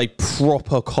 I would say,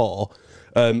 proper car.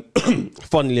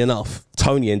 Funnily enough,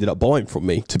 Tony ended up buying from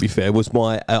me. To be fair, was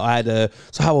I had a.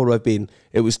 So how old have I been?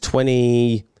 It was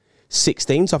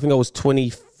 2016. So I think I was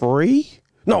 23.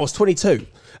 No, I was 22.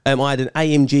 I had an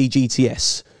AMG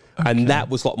GTS. Okay. And that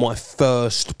was like my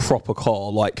first proper car,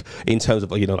 like in terms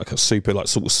of, you know, like a super, like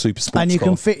sort of super sports car. And you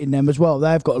can fit in them as well.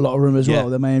 They've got a lot of room as well,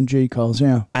 them AMG cars,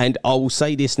 yeah. And I will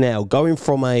say this now, going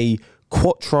from a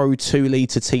Quattro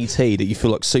 2-litre TT that you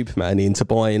feel like Superman into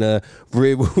buying a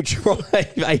rear-wheel drive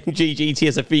AMG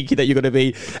GTS, thinking that you're going to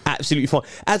be absolutely fine.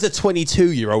 As a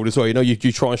 22-year-old as well, you know, you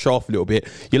try and show off a little bit.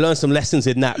 You learn some lessons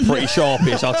in that pretty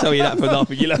sharpish. I'll tell you that for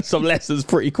nothing. You learn some lessons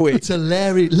pretty quick. It's a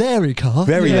Larry car.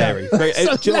 Very Larry. Do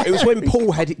you know, it was when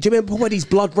Paul had. Do you remember Paul had his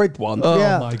blood red one?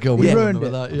 Oh my god, we ruined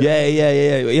it. That,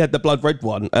 yeah. He had the blood red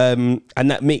one. And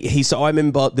that so I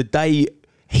remember the day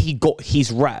he got his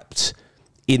wrapped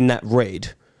in that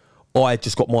red, I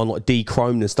just got mine like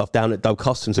de-chromed and stuff down at Dove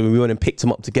Customs, and we went and picked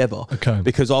them up together. Okay.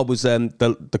 Because I was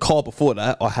the car before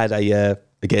that, I had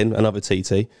again another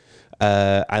TT.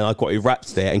 And I got it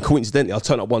wrapped there, and coincidentally, I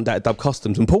turned up one day at Dove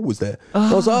Customs, and Paul was there.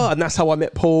 I was like, and that's how I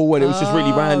met Paul, and it was just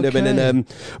really random. Okay. And then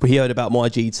he heard about my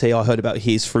GT, I heard about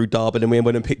his through Dub, and then we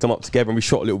went and picked them up together, and we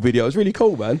shot a little video. It was really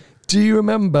cool, man. Do you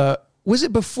remember? Was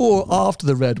it before or after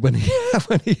the red when he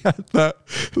had that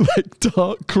like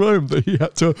dark chrome that he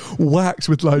had to wax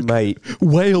with like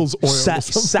whale's oil?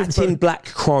 Satin black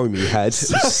chrome he had.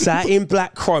 Satin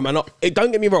black chrome. And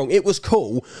don't get me wrong, it was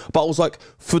cool, but I was like,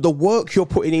 for the work you're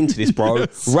putting into this, bro,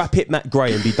 wrap it Matt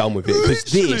Gray and be done with it, because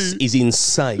this is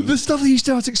insane. The stuff that he used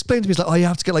to have to explain to me is like, oh, you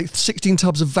have to get like 16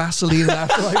 tubs of Vaseline and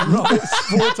have to like rub it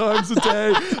 4 times a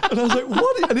day. And I was like,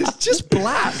 what? And it's just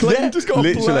black. Like, you just got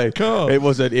a black car. It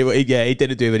wasn't. Yeah, it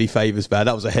didn't do him any favours, man.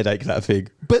 That was a headache, that thing.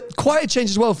 But quite a change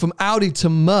as well from Audi to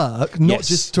Merc, not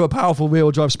just to a powerful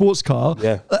rear-wheel drive sports car.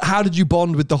 Yeah. How did you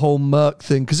bond with the whole Merc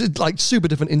thing? Because it's like super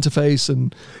different interface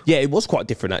and... Yeah, it was quite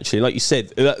different, actually. Like you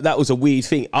said, that was a weird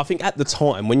thing. I think at the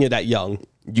time, when you're that young,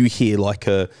 you hear like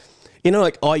a... You know,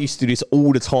 like I used to do this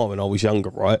all the time when I was younger,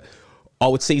 right? I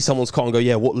would see someone's car and go,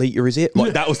 yeah, what litre is it?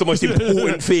 Like, that was the most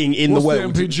important thing in the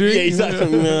world. The MPG? Yeah,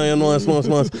 exactly. Yeah, nice.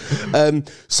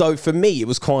 So for me, it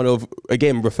was kind of,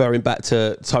 again, referring back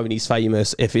to Tony's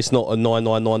famous, if it's not a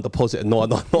 999 deposit, a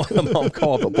 999 a month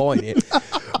car, but buying it.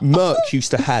 Merc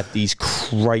used to have these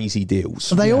crazy deals.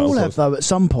 They all have though at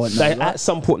some point. They, at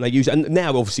some point they use it, and now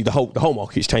obviously the whole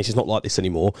market's changed. It's not like this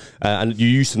anymore, and you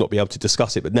used to not be able to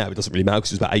discuss it, but now it doesn't really matter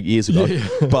because it was about 8 years ago.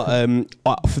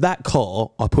 But for that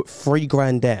car, I put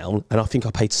 $3,000 down, and I think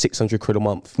I paid 600 quid a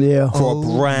month. For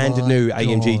a brand new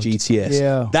AMG GTS.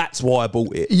 Yeah, that's why I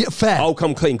bought it. Yeah, fair. I'll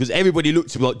come clean because everybody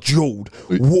looked at me like, Jord,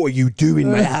 what are you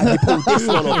doing, mate? How have you pulled this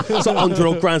one off? It's like 100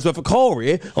 odd grand's worth of car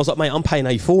here. I was like, mate, I'm paying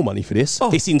A4 money for this.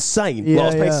 It's insane. Yeah, like, I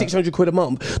was paying 600 quid a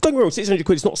month. Don't get me wrong, 600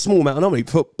 quid is not a small amount of money,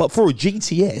 but for a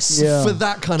GTS, for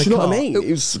that kind of do you know car, what I mean? It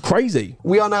was crazy.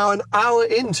 We are now an hour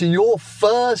into your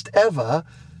first ever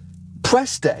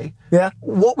press day. Yeah.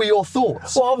 What were your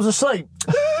thoughts? Well, I was asleep.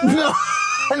 Do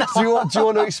you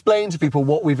want to explain to people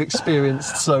what we've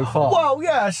experienced so far? Well,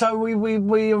 yeah. So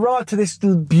we arrived to this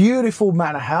beautiful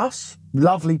manor house,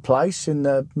 lovely place in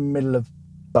the middle of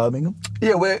Birmingham.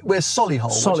 Yeah, we're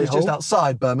Solihull, which is just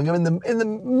outside Birmingham, in the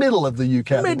middle of the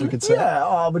UK. I think we could say. Yeah,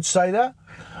 I would say that.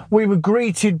 We were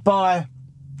greeted by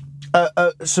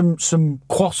some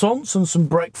croissants and some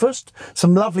breakfast.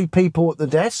 Some lovely people at the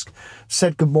desk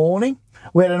said good morning.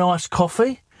 We had a nice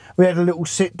coffee. We had a little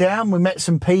sit down. We met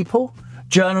some people,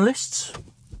 journalists.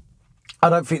 I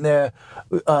don't think they're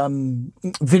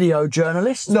video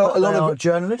journalists. No, a lot of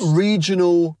journalists.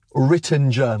 Regional written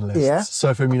journalists. Yeah.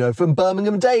 So from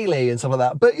Birmingham Daily and stuff like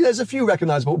that. But there's a few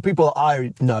recognisable people that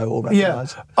I know or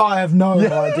recognise. Yeah, I have no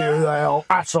idea who they are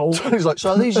at all. He's like,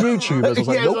 so are these YouTubers? I was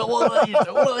like, nope.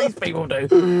 What do these people do?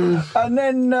 And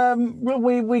then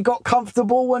we got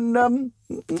comfortable and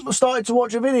started to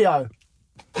watch a video.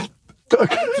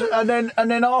 and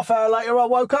then half hour later I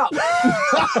woke up.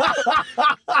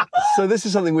 So this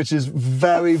is something which is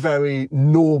very, very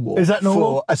normal. Is that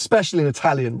normal? For especially an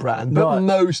Italian brand, but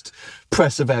most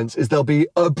press events is there'll be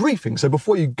a briefing. So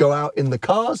before you go out in the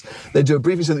cars, they do a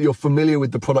briefing so that you're familiar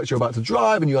with the product you're about to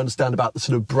drive and you understand about the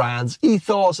sort of brand's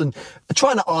ethos and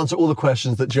trying to answer all the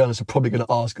questions that journalists are probably going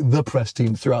to ask the press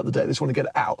team throughout the day. They just want to get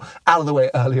it out of the way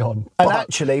early on. And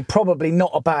actually, probably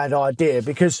not a bad idea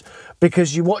because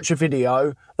you watch a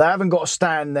video, they haven't got to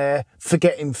stand there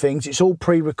forgetting things. It's all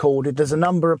pre-recorded. There's a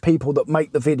number of people that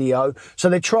make the video. So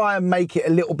they try and make it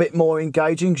a little bit more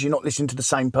engaging because you're not listening to the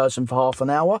same person for half an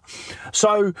hour.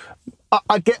 So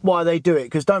I get why they do it,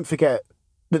 because don't forget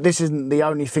that this isn't the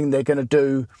only thing they're going to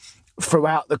do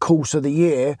throughout the course of the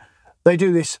year. They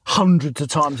do this hundreds of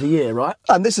times a year, right?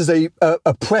 And this is a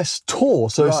press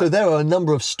tour, so there are a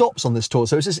number of stops on this tour,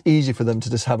 so it's just easy for them to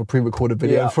just have a pre-recorded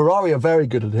video. Yeah. And Ferrari are very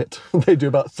good at it. They do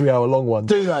about 3 hour long ones.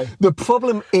 Do they? The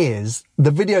problem is, the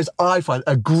videos I find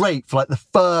are great for like the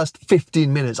first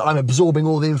 15 minutes. I'm absorbing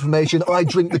all the information. I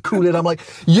drink the Kool-Aid. I'm like,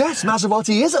 yes,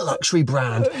 Maserati is a luxury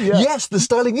brand. Yeah. Yes, the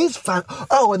styling is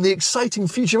oh, and the exciting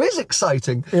future is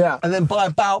exciting. Yeah. And then by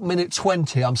about minute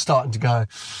 20, I'm starting to go,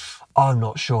 I'm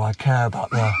not sure I care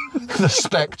about the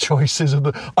spec choices.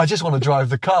 I just want to drive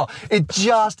the car.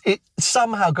 It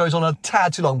somehow goes on a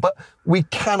tad too long, but we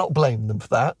cannot blame them for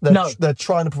that. They're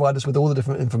trying to provide us with all the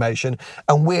different information,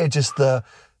 and we're just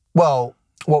what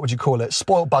would you call it?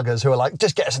 Spoiled buggers who are like,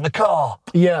 just get us in the car.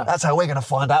 Yeah. That's how we're going to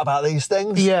find out about these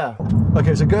things. Yeah.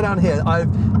 Okay, so go down here. I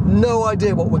have no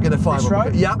idea what we're going to find. This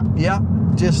right? Yep.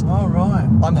 Just. All right.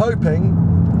 I'm hoping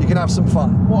you can have some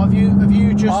fun. What have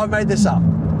you just? I've made this up.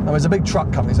 There's a big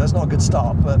truck coming, so that's not a good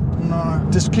start, but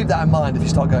just keep that in mind if you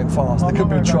start going fast. There could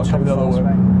be a truck coming the other way.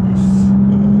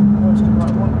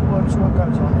 What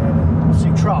goes on here then? I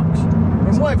see trucks.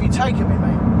 And where have you taken me,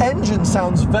 mate? Engine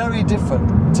sounds very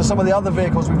different to some of the other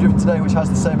vehicles we've driven today, which has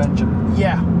the same engine.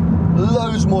 Yeah.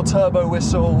 Loads more turbo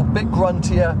whistle, bit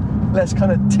gruntier, less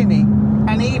kind of tinny.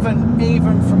 And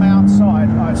even from outside,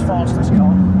 it's fast, this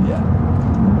car. Yeah.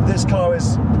 This car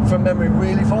is, from memory,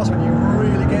 really fast when you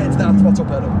really get into that throttle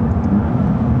pedal.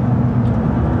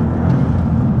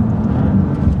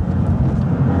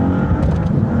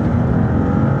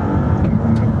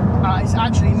 It's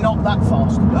actually not that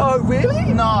fast. Oh,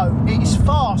 really? No, it's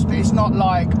fast, but it's not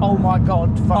like, oh my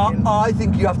God, fucking... I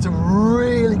think you have to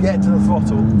really get into the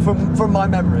throttle, from my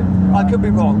memory. I could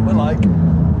be wrong, but like,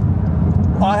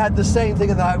 I had the same thing,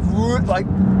 and I like...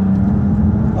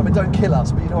 I mean, don't kill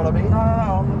us, but you know what I mean? No,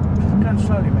 I'm going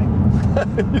slowly, mate.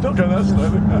 You're not going that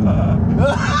slowly.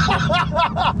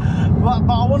 but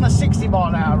I want a 60 mile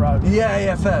an hour road.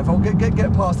 Yeah, fair. If I'll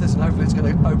get past this, and hopefully it's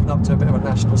going to open up to a bit of a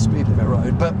national speed limit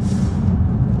road. But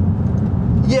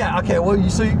yeah, okay. Well,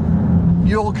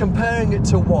 you're comparing it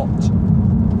to what?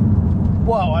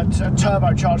 Well, a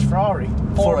turbocharged Ferrari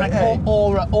or a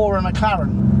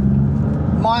McLaren.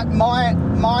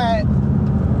 My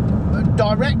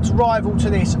direct rival to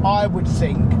this, I would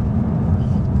think,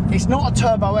 It's not a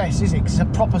Turbo S, is it? 'Cause it's a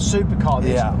proper supercar.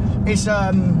 This. Yeah.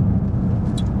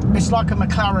 It's like a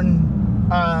McLaren,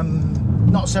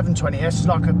 not 720S. It's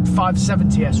like a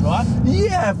 570S, right?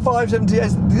 Yeah,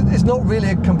 570S. It's not really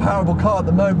a comparable car at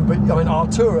the moment, but I mean,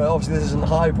 Artura, obviously this isn't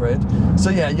hybrid. So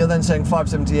yeah, you're then saying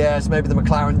 570S, maybe the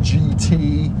McLaren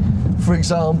GT, for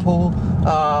example.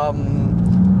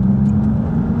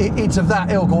 It's of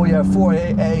that ilk, or yeah,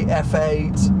 488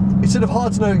 F8. It's sort of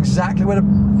hard to know exactly where to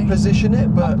position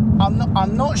it, but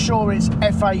I'm not sure it's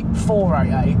F8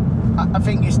 488.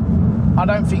 I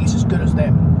don't think it's as good as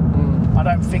them. I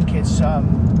don't think it's.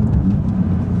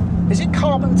 Is it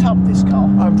carbon tub, this car?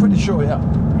 I'm pretty sure, yeah.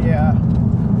 Yeah,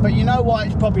 but you know what?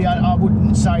 It's probably, I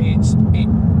wouldn't say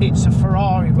it's a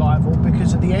Ferrari rival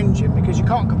because of the engine, because you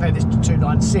can't compare this to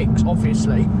 296,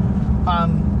 obviously.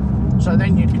 So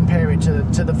then you'd compare it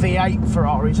to the V8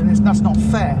 Ferraris, and that's not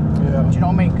fair. Yeah. Do you know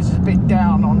what I mean? Because it's a bit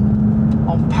down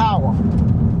on power.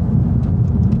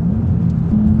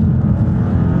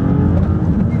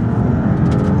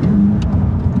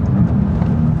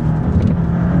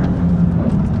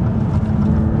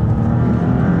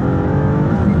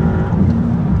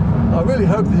 I really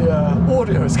hope the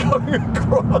audio is coming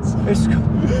across.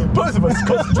 Both of us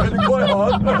concentrating quite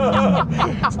hard.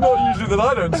 It's not usually that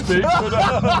I don't speak, but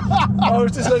I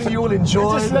was just letting you all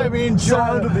enjoy the sound of the engine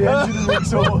and the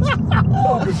exhaust.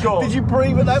 Oh, good God. Did you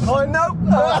breathe at that point? No.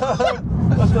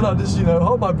 I thought I'd just,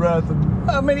 hold my breath. And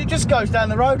I mean, it just goes down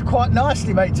the road quite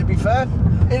nicely, mate, to be fair.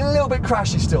 it's a little bit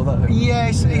crashy still, though.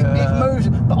 Yes, it moves,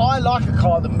 but I like a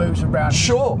car that moves around.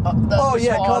 Sure. Oh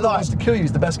yeah, a car that wants to kill you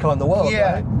is the best car in the world.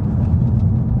 Yeah. Right?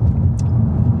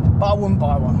 But I wouldn't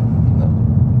buy one.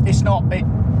 No. It's not.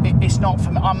 It's not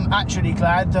for me. I'm actually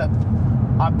glad that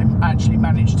I've been actually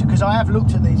managed to, because I have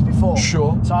looked at these before.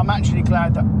 Sure. So I'm actually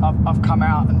glad that I've come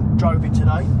out and drove it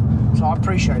today. So I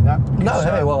appreciate that. No,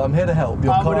 hey, well, I'm here to help.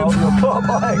 Your car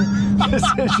buying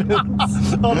decisions.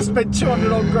 I've spent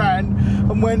 200 odd grand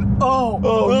and went, oh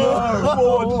no,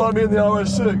 forward money in the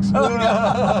RS6.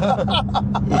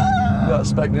 That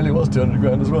spec nearly was 200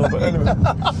 grand as well, but anyway.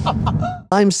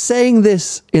 I'm saying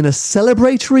this in a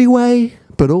celebratory way,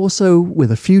 but also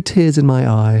with a few tears in my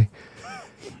eye.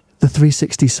 The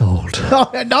 360 sold.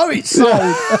 I know it's sold.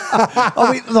 I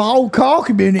mean, the whole car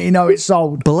community know it's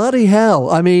sold. Bloody hell.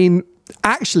 I mean,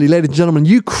 actually, ladies and gentlemen,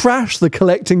 you crashed the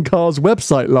Collecting Cars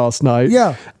website last night.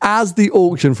 Yeah. As the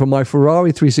auction for my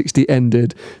Ferrari 360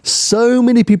 ended, so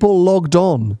many people logged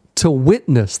on to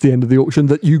witness the end of the auction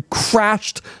that you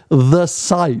crashed the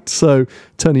site. So,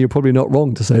 Tony, you're probably not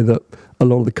wrong to say that a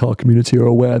lot of the car community are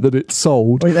aware that it's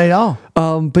sold. Wait, they are.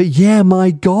 But yeah, my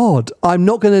God. I'm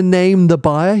not going to name the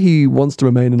buyer. He wants to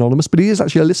remain anonymous, but he is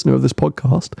actually a listener of this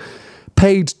podcast.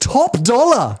 Paid top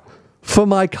dollar for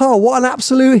my car. What an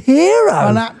absolute hero.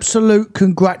 An absolute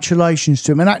congratulations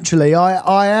to him. And actually,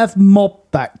 I have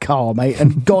mobbed that car, mate,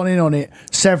 and gone in on it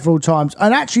several times.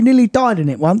 And actually nearly died in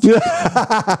it once.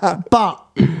 But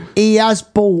he has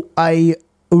bought a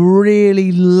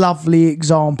really lovely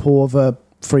example of a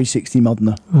 360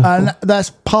 Modena. And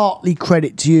that's partly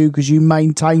credit to you because you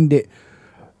maintained it.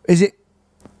 Is it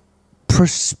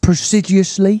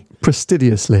prestidiously?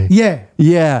 Prestidiously. Yeah.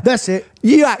 Yeah. That's it.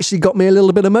 You actually got me a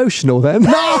little bit emotional then.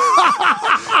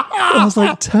 I was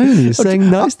like, Tony is saying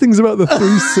nice things about the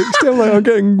 360. I'm like, I'm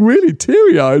getting really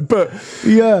teary-eyed, but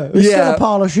yeah, it's still a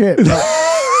pile of shit.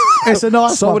 It's a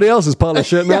nice somebody else's pile of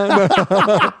shit now.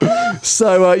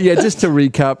 So yeah, just to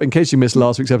recap, in case you missed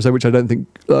last week's episode, which I don't think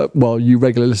you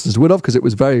regular listeners would have, because it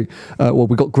was very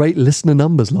we got great listener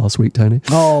numbers last week, Tony.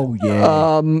 Oh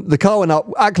yeah. The car went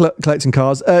up at Collecting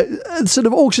Cars. Sort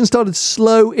of auction started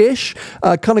slow-ish,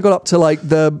 kind of got up to like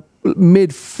the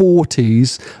mid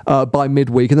 40s by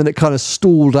midweek, and then it kind of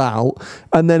stalled out.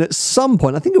 And then at some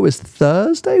point, I think it was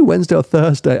Wednesday or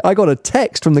Thursday, I got a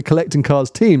text from the Collecting Cars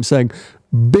team saying,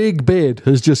 big bid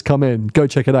has just come in, go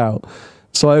check it out.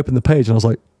 So I opened the page and I was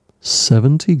like,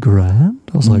 70 grand?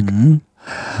 I was like,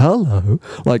 hello.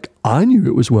 Like, I knew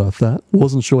it was worth that.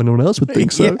 Wasn't sure anyone else would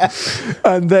think so. Yeah.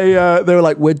 And they were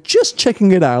like, we're just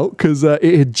checking it out, because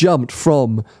it had jumped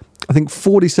from, I think,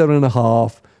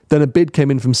 47.5. Then a bid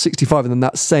came in from 65, and then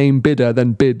that same bidder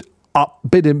then bid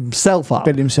himself up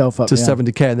to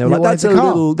 70k, and they were like,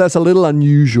 that's a little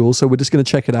unusual, so we're just going to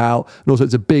check it out. And also,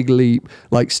 it's a big leap,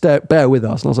 like, bear with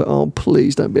us. And I was like, oh,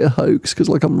 please don't be a hoax, because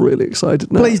like, I'm really excited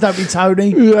now. Please don't be Tony.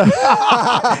 Yeah.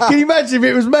 Can you imagine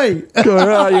if it was me?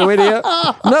 You idiot.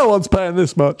 No one's paying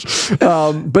this much.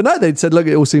 But no, they'd said, look,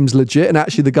 it all seems legit. And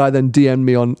actually the guy then DM'd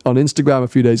me on Instagram a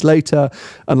few days later,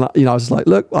 and I was just like,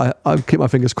 look, I keep my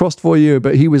fingers crossed for you.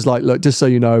 But he was like, look, just so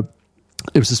you know,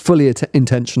 it was just fully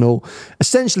intentional.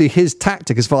 Essentially, his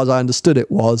tactic, as far as I understood it,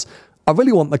 was, I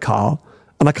really want the car,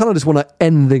 and I kind of just want to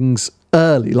end things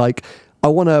early. Like, I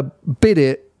want to bid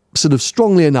it sort of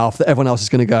strongly enough that everyone else is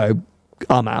going to go,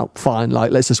 I'm out, fine,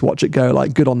 like, let's just watch it go,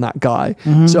 like, good on that guy.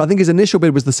 So I think his initial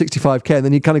bid was the 65k, and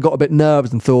then he kind of got a bit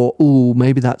nervous and thought, oh,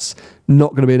 maybe that's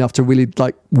not going to be enough to really,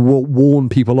 like, warn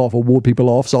people off or ward people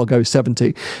off, so I'll go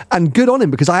 70. And good on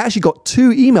him, because I actually got 2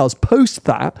 emails post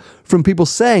that from people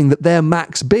saying that their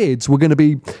max bids were going to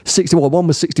be 60. Well, one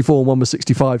was 64 and one was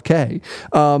 65k.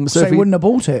 So he wouldn't have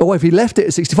bought it. Or if he left it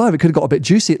at 65, it could have got a bit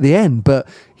juicy at the end, but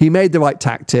he made the right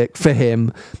tactic for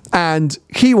him. And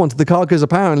he wanted the car because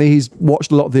apparently he's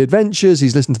watched a lot of the adventures,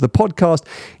 he's listened to the podcast,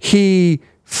 he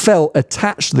felt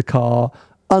attached to the car,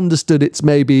 understood it's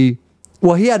maybe,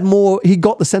 well, he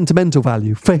got the sentimental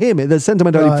value for him, the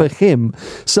sentimental value for him.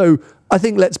 So I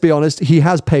think, let's be honest, he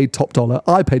has paid top dollar.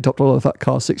 I paid top dollar for that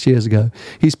car 6 years ago.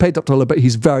 He's paid top dollar, but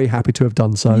he's very happy to have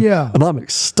done so. Yeah. And I'm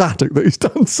ecstatic that he's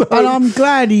done so. And I'm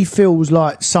glad he feels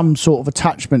like some sort of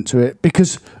attachment to it,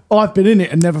 because I've been in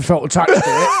it and never felt attached to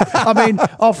it. I mean,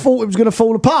 I thought it was going to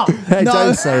fall apart. Hey,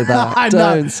 don't say that.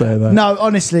 Don't say that. No,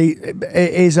 honestly, it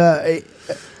is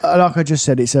like I just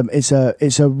said, it's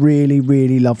a really,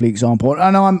 really lovely example,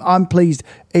 and I'm pleased.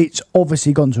 It's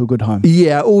obviously gone to a good home.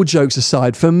 Yeah, all jokes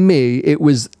aside, for me, it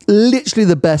was literally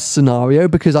the best scenario,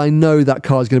 because I know that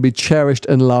car is going to be cherished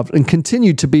and loved and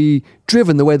continued to be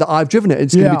driven the way that I've driven it.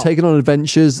 It's going to be taken on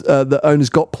adventures. The owner's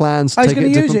got plans to take it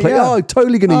to different places. Oh,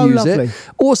 totally going to use lovely. it.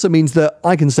 Also means that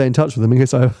I can stay in touch with them in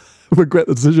case I regret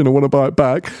the decision and want to buy it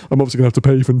back. I'm obviously going to have to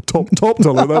pay even top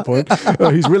dollar at that point.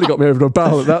 He's really got me over the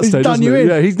barrel at that stage. Done you in.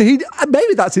 Yeah,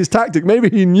 maybe that's his tactic. Maybe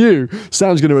he knew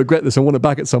Sam's going to regret this and want it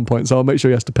back at some point, so I'll make sure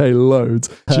he has to pay loads.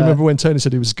 Do you remember when Tony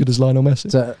said he was as good as Lionel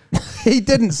Messi? So, he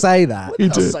didn't say that. He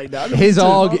did. Say that.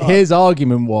 His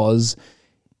argument was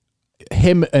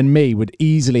him and me would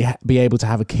easily be able to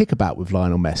have a kickabout with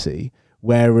Lionel Messi,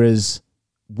 whereas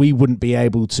we wouldn't be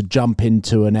able to jump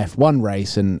into an F1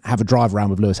 race and have a drive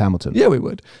around with Lewis Hamilton. Yeah, we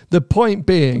would. The point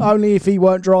being, Only if he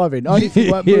weren't driving. Only if he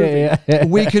weren't moving.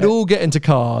 we could all get into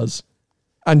cars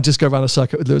and just go around a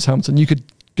circuit with Lewis Hamilton. You could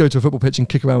go to a football pitch and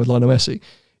kick around with Lionel Messi.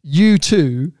 You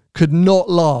two could not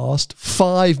last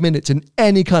 5 minutes in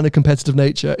any kind of competitive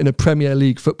nature in a Premier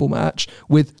League football match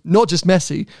with not just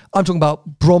Messi. I'm talking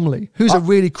about Bromley, who's a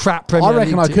really crap Premier League I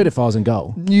reckon I team. could if I was in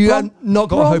goal. You had not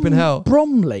got a hope in hell.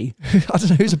 Bromley. I don't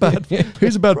know who's a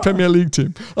bad Premier League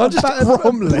team. I'm just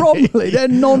Bromley. They're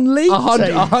non-league.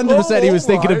 100% he was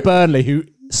thinking of Burnley, who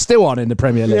still on in the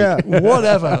Premier League. Yeah.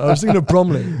 whatever. I was thinking of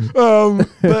Bromley.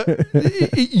 But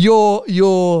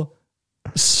you're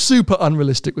super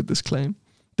unrealistic with this claim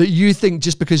that you think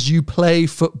just because you play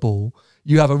football,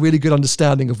 you have a really good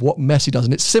understanding of what Messi does.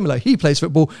 And it's similar. He plays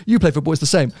football, you play football, it's the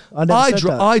same. I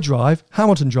drive,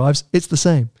 Hamilton drives, it's the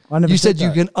same. You said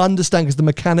you can understand because the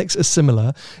mechanics are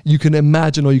similar. You can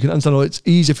imagine or you can understand, or it's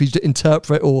easier for you to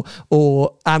interpret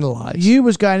or analyse. You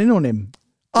was going in on him.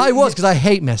 I was, because I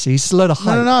hate Messi. He's just a load of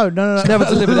hype. No. He's never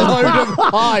delivered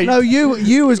anything. No,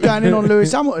 you was going in on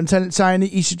Lewis Hamilton, saying that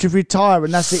he should retire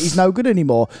and that's it. He's no good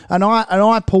anymore. And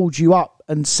I pulled you up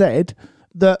and said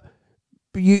that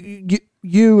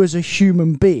you as a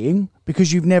human being,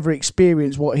 because you've never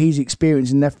experienced what he's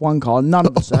experienced in an F1 car, none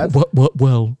of us have.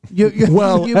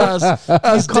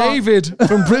 As David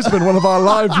from Brisbane, one of our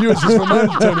live viewers, is from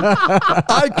Tony,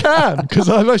 I can, because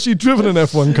I've actually driven an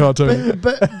F1 car, Tony.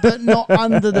 But not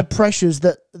under the pressures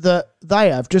that they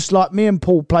have. Just like me and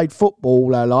Paul played football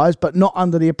all our lives, but not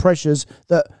under the pressures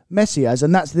that Messi has.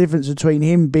 And that's the difference between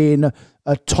him being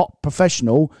a top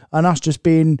professional and us just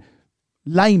being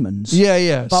layman's.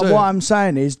 Yeah. But what I'm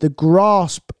saying is the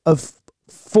grasp of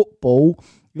football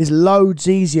is loads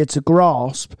easier to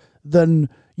grasp than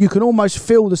you can almost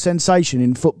feel the sensation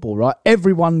in football, right?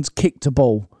 Everyone's kicked a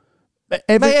ball. Mate,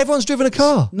 everyone's driven a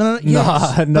car. No.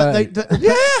 But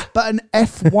an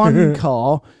F1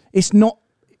 car, it's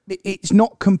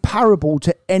not comparable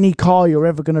to any car you're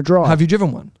ever going to drive. Have you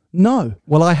driven one? No.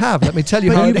 Well, I have. Let me tell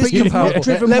you how it is comparable.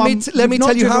 Let me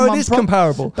tell you how it is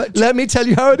comparable. Let me tell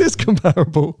you how it is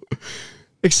comparable.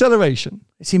 Acceleration.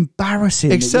 It's embarrassing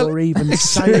that you're even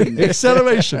saying this.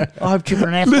 Acceleration. I've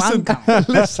driven an F1 car.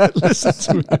 Listen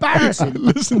to me. Embarrassing.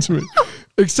 Listen to me.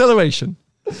 Acceleration.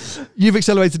 You've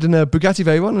accelerated in a Bugatti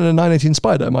Veyron and a 918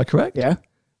 Spider, am I correct? Yeah.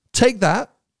 Take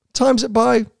that, times it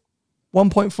by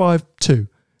 1.52.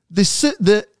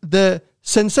 The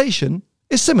sensation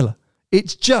is similar.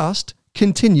 It's just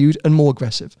continued and more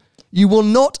aggressive. You will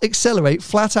not accelerate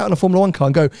flat out in a Formula 1 car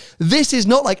and go, this is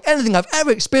not like anything I've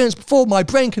ever experienced before. My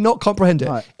brain cannot comprehend it.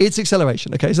 Right. It's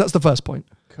acceleration. Okay, so that's the first point.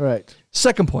 Correct.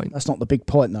 Second point. That's not the big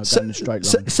point, though, down the straight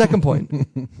line. Second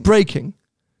point. Braking.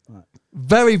 Right.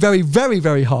 Very, very, very,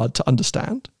 very hard to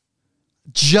understand.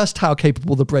 just how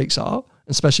capable the brakes are,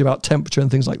 especially about temperature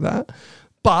and things like that.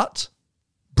 But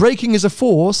braking is a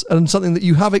force and something that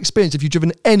you have experienced if you've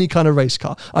driven any kind of race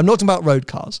car. I'm not talking about road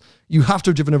cars. You have to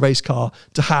have driven a race car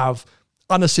to have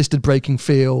unassisted braking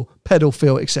feel, pedal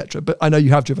feel, etc. But I know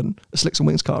you have driven a Slicks and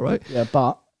Wings car, right? Yeah,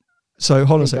 but so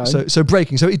hold on a second. So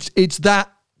braking. So it's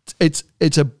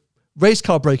a race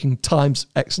car braking times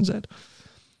X and Z.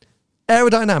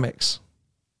 Aerodynamics.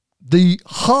 The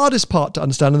hardest part to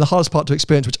understand and the hardest part to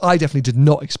experience, which I definitely did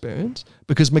not experience,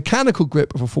 because mechanical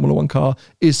grip of a Formula One car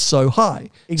is so high.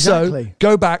 Exactly. So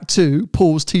go back to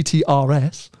Paul's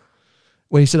TTRS,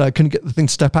 when he said I couldn't get the thing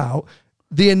to step out.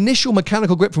 The initial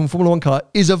mechanical grip from a Formula One car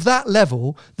is of that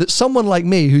level that someone like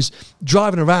me, who's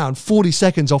driving around 40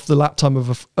 seconds off the lap time of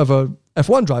a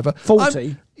F1 driver,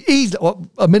 40. Easily, well,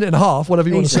 a minute and a half, whatever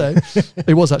you want to say.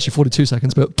 It was actually 42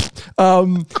 seconds, but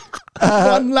 1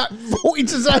 lap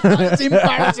 42 seconds. That's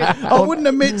embarrassing. I wouldn't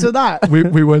admit to that.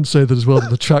 we won't say that as well.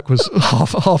 That the track was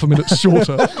half a minute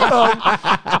shorter.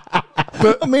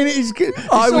 But I mean, it's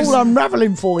all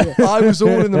unraveling for you. I was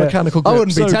all in the mechanical grip. I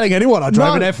wouldn't be telling anyone I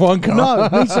drive an F1 car. No,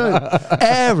 me too.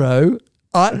 Aero,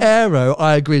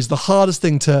 I agree, is the hardest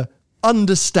thing to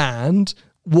understand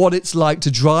what it's like to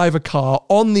drive a car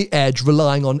on the edge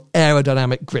relying on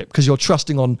aerodynamic grip, because you're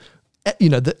trusting on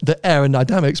the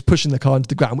aerodynamics pushing the car into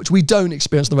the ground, which we don't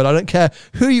experience on the road. I don't care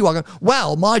who you are going,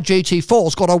 well, my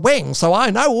GT4's got a wing, so I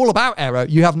know all about aero.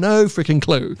 You have no freaking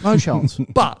clue. No chance.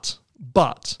 But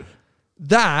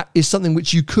that is something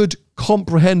which you could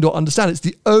comprehend or understand. It's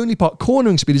the only part.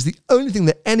 Cornering speed is the only thing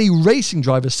that any racing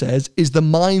driver says is the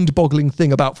mind-boggling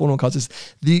thing about Formula 1 cars, is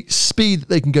the speed that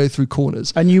they can go through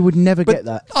corners. And you would never get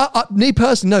that. Me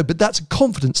personally, no, but that's a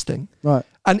confidence thing. Right.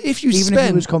 And if you Even if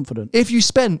he was confident. If you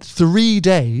spent 3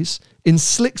 days in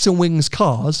Slicks and Wings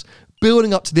cars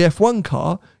building up to the F1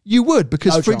 car, you would,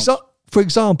 because for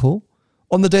example,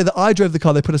 on the day that I drove the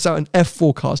car, they put us out in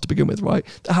F4 cars to begin with, right?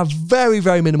 That have very,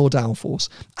 very minimal downforce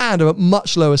and are at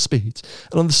much lower speeds.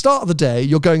 And on the start of the day,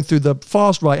 you're going through the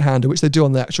fast right-hander, which they do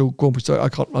on the actual Grand Prix. I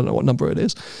don't know what number it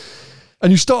is.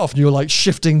 And you start off and you're like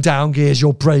shifting down gears,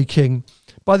 you're braking.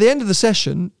 By the end of the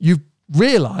session, you've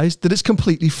realized that it's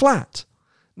completely flat.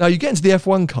 Now, you get into the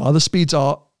F1 car, the speeds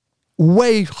are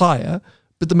way higher,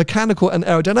 but the mechanical and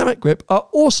aerodynamic grip are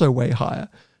also way higher.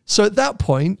 So at that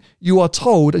point, you are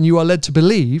told and you are led to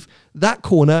believe that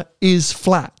corner is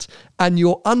flat. And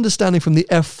your understanding from the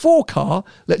F4 car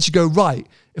lets you go, right,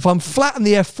 if I'm flat in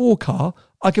the F4 car,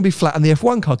 I can be flat in the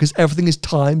F1 car because everything is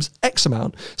times X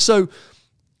amount. So,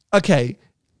 okay,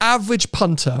 average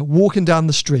punter walking down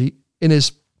the street in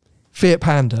his Fiat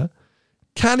Panda,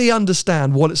 can he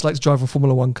understand what it's like to drive a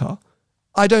Formula 1 car?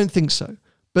 I don't think so.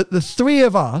 But the three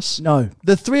of us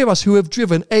who have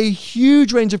driven a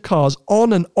huge range of cars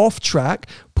on and off track,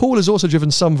 Paul has also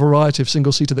driven some variety of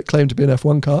single-seater that claim to be an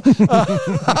F1 car.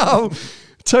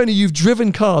 Tony, you've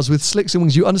driven cars with Slicks and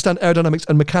Wings. You understand aerodynamics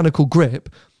and mechanical grip.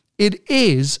 It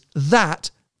is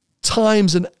that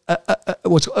times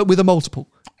with a multiple.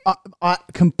 I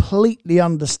completely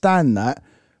understand that.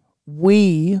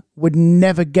 We would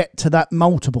never get to that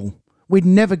multiple. We'd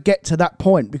never get to that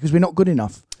point because we're not good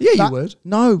enough. Yeah, you would.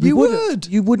 No, you would.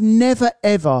 You would never,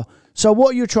 ever. So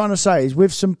what you're trying to say is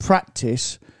with some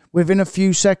practice, within a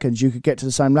few seconds, you could get to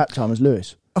the same lap time as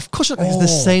Lewis. Of course, it's the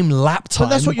same lap time. But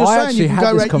that's what you're saying. You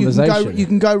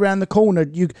can go around the corner.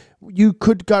 You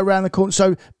could go around the corner.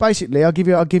 So basically, I'll give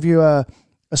you a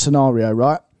scenario,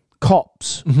 right?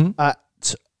 Cops at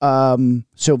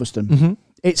Silverstone. Mm-hmm.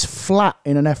 It's flat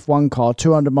in an F1 car,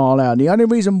 200 mile an hour. And the only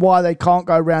reason why they can't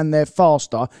go around there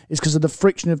faster is because of the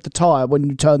friction of the tyre when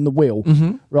you turn the wheel,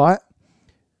 right?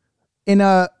 In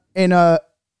an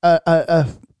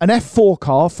F4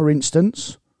 car, for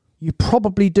instance, you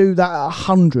probably do that at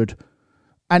 100,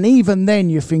 and even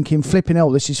then you're thinking, flipping hell,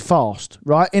 this is fast,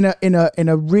 right? In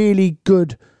a really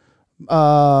good,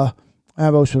 how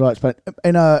else would I explain?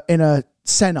 In a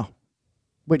Senna,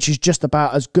 which is just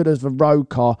about as good as a road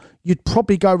car, you'd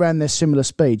probably go around their similar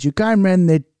speeds. You're going around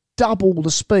there double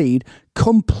the speed,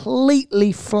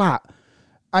 completely flat,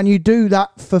 and you do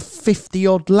that for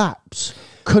 50-odd laps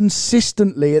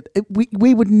consistently.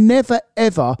 We would never,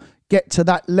 ever get to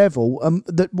that level.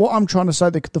 That what I'm trying to say,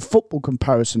 the football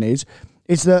comparison is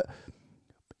that,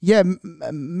 yeah,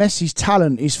 Messi's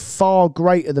talent is far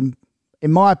greater than,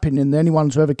 in my opinion, than anyone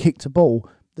who's ever kicked a ball.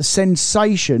 The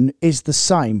sensation is the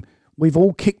same. We've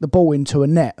all kicked the ball into a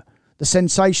net. The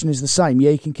sensation is the same. Yeah,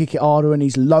 he can kick it harder and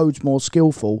he's loads more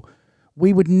skillful.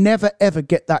 We would never, ever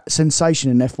get that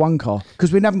sensation in an F1 car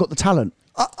because we haven't got the talent.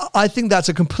 I think that's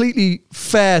a completely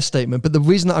fair statement, but the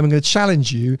reason that I'm going to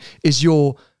challenge you is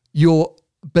your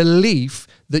belief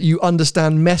that you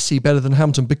understand Messi better than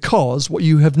Hamilton, because what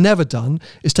you have never done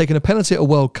is taken a penalty at a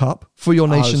World Cup for your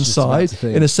nation's side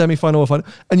in a semi-final or final,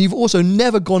 and you've also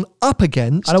never gone up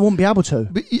against, and I won't be able to,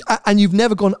 and you've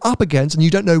never gone up against, and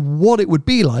you don't know what it would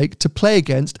be like to play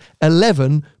against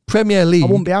 11 Premier League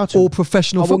or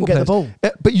professional football players. Get the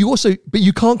ball. But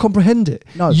you can't comprehend it.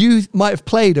 No. You might have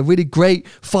played a really great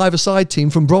five-a-side team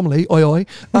from Bromley, and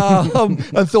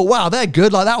thought, wow, they're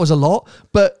good, like that was a lot,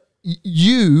 but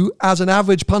you, as an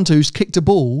average punter who's kicked a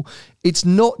ball, it's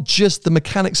not just the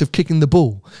mechanics of kicking the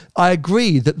ball. I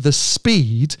agree that the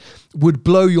speed would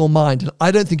blow your mind. And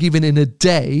I don't think even in a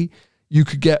day you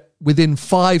could get within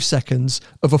 5 seconds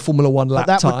of a Formula One lap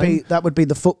time. That would be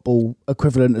the football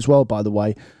equivalent as well, by the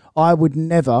way. I would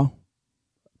never,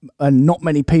 and not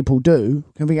many people do,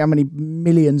 can think how many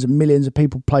millions and millions of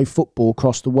people play football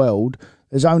across the world.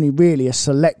 There's only really a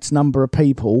select number of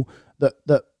people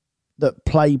that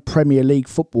play Premier League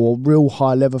football, real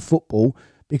high-level football,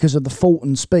 because of the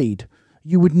Fulton speed.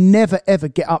 You would never, ever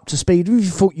get up to speed, even if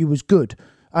you thought you was good.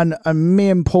 And me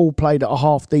and Paul played at a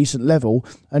half-decent level,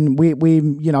 and we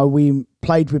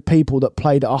played with people that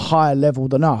played at a higher level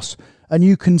than us. And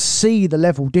you can see the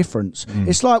level difference.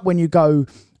 It's like when you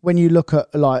look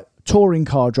at like touring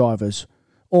car drivers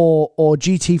or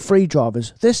GT3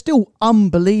 drivers, they're still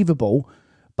unbelievable.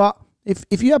 But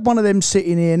if you had one of them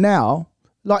sitting here now,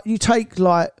 like you take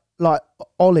like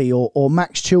Ollie or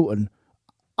Max Chilton,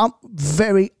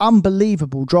 very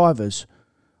unbelievable drivers,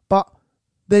 but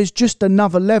there's just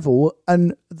another level,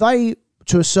 and they,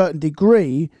 to a certain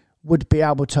degree, would be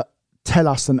able to tell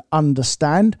us and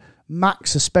understand.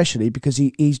 Max especially, because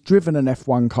he's driven an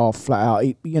F1 car flat out,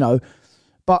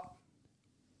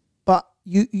 but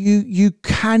you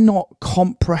cannot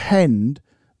comprehend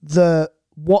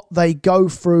what they go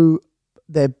through,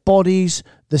 their bodies,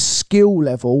 the skill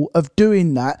level of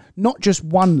doing that, not just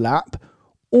one lap,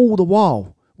 all the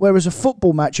while. Whereas a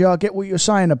football match, I get what you're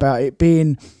saying about it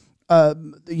being,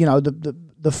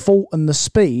 the fault and the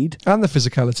speed. And the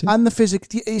physicality. And the physics.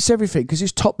 It's everything, because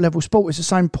it's top level sport. It's the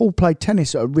same. Paul played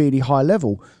tennis at a really high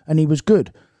level, and he was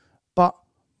good. But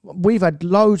we've had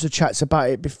loads of chats about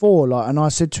it before, and I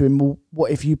said to him, well,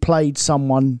 what if you played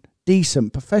someone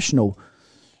decent, professional?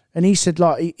 And he said,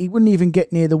 he wouldn't even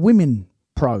get near the women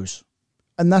pros.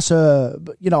 And that's I'm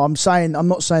not saying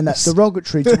that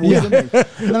derogatory towards women.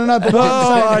 No. But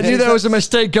I knew there was a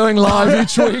mistake going live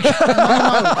each week. No,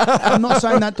 I'm not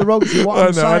saying that derogatory.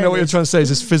 I know what you're trying to say is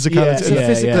this physicality,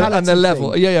 and the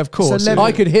level. Yeah, of course.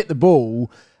 I could hit the ball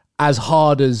as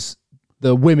hard as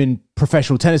the women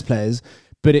professional tennis players,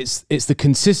 but it's the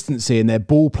consistency in their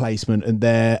ball placement and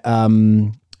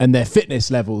their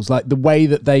fitness levels, like the way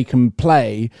that they can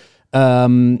play.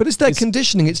 But it's their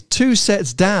conditioning. It's 2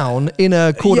 sets down in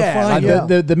a quarter-final.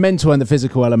 Like the mental and the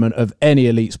physical element of any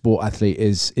elite sport athlete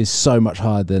is so much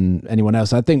higher than anyone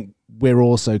else. I think we're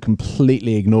also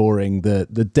completely ignoring the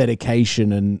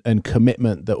dedication and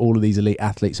commitment that all of these elite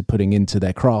athletes are putting into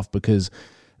their craft, because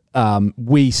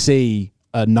we see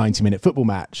a 90-minute football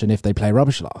match, and if they play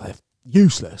rubbish, they're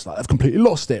useless, they've completely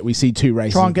lost it. We see 2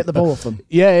 races. Try and get the ball off them.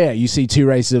 You see 2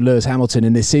 races of Lewis Hamilton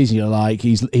in this season. You're like,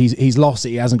 he's lost it.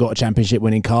 He hasn't got a championship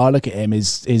winning car. Look at him.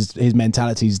 His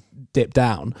mentality's dipped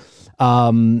down.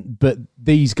 But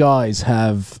these guys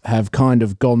have kind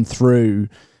of gone through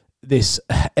this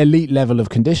elite level of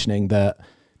conditioning that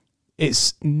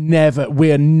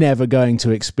we're never going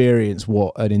to experience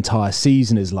what an entire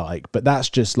season is like. But that's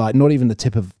just like not even the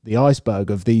tip of the iceberg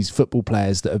of these football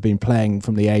players that have been playing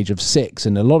from the age of 6,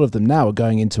 and a lot of them now are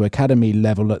going into academy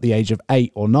level at the age of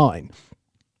 8 or 9.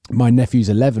 My nephew's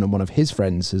 11, and one of his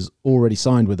friends has already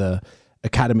signed with a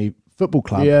academy football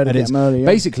club, and it's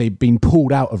basically been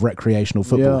pulled out of recreational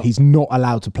football. He's not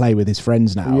allowed to play with his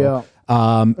friends now.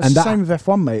 And the same with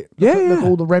F1, mate. Look,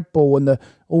 all the Red Bull and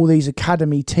all these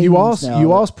academy teams.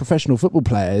 You ask professional football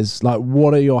players, like,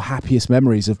 what are your happiest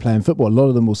memories of playing football? A lot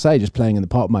of them will say just playing in the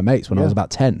park with my mates when I was about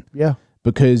 10. Yeah.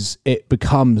 Because it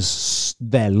becomes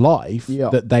their life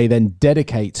that they then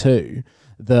dedicate to.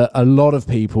 That a lot of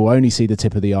people only see the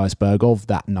tip of the iceberg of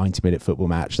that 90-minute football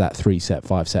match, that 3-set,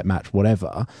 5-set match,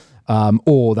 whatever,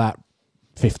 or that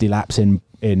 50 laps in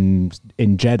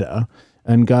Jeddah,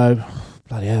 and go,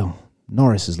 bloody hell,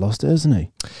 Norris has lost it, hasn't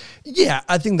he? Yeah,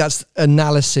 I think that's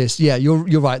analysis. Yeah,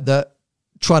 you're right. That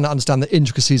trying to understand the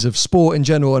intricacies of sport in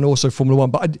general and also Formula One.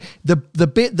 But the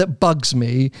bit that bugs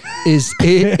me is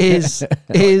the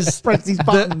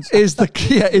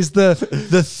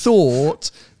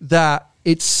thought that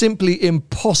it's simply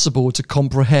impossible to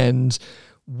comprehend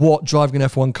what driving an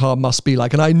F1 car must be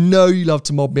like. And I know you love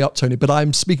to mob me up, Tony, but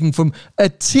I'm speaking from a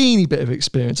teeny bit of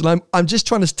experience. And I'm just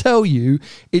trying to tell you,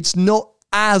 it's not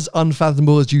as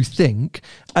unfathomable as you think.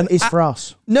 And It's for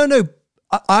us. No,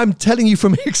 I'm telling you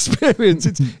from experience,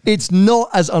 it's not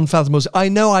as unfathomable. I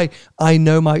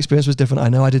know my experience was different. I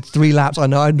know I did 3 laps. I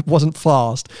know I wasn't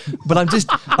fast, but I'm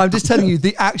just telling you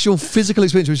the actual physical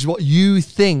experience, which is what you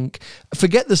think.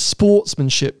 Forget the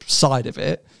sportsmanship side of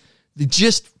it.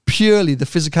 Just purely the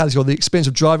physicality or the experience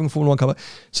of driving a Formula 1 car.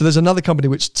 So there's another company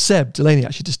which Seb Delaney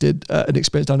actually just did an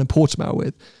experience down in Portimao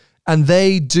with, and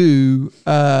they do,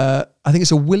 I think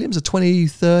it's a Williams, a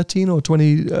 2013 or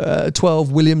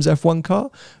 2012 Williams F1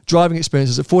 car, driving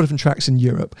experiences at 4 different tracks in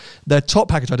Europe. Their top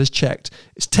package, I just checked,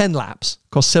 it's 10 laps,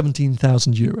 cost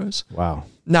 17,000 euros. Wow.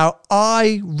 Now,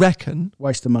 I reckon...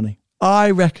 Waste of money.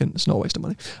 It's not a waste of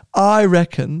money. I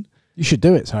reckon... You should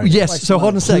do it, Tony. Yes, so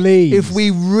hold on a sec. Please. If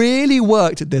we really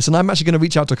worked at this, and I'm actually going to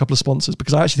reach out to a couple of sponsors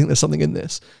because I actually think there's something in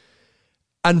this,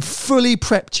 and fully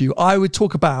prepped you, I would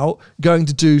talk about going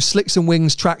to do Slicks and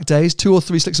Wings track days, 2 or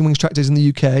 3 Slicks and Wings track days in the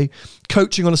UK,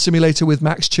 coaching on a simulator with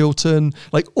Max Chilton,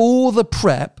 like all the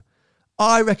prep.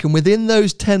 I reckon within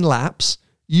those 10 laps,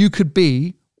 you could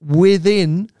be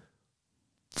within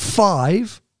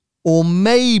 5 or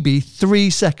maybe 3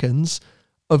 seconds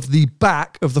of the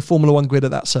back of the Formula 1 grid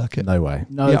at that circuit. No way.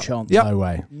 No Yep. chance. Yep. No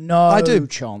way. No I do.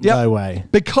 chance. Yep. No way.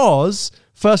 Because,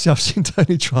 firstly, I've seen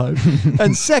Tony drive.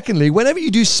 And secondly, whenever you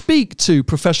do speak to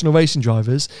professional racing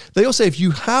drivers, they all say if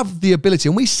you have the ability,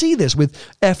 and we see this with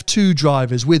F2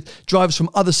 drivers, with drivers from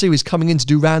other series coming in to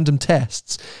do random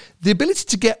tests, the ability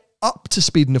to get up to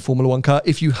speed in a Formula 1 car,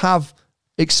 if you have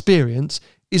experience,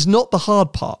 is not the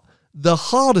hard part. The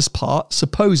hardest part,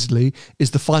 supposedly,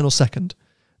 is the final second.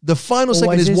 The final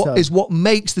second Always is what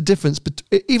makes the difference,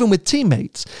 even with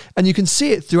teammates. And you can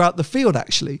see it throughout the field,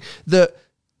 actually, that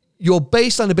your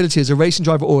baseline ability as a racing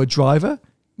driver or a driver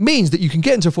means that you can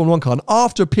get into a Formula 1 car, and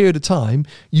after a period of time,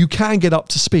 you can get up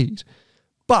to speed.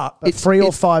 But it's 3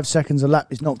 or 5 seconds a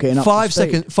lap is not getting up 5 to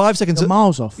speed. seconds. 5 seconds. You're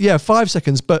miles off. Yeah, 5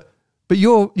 seconds. But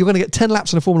you're going to get 10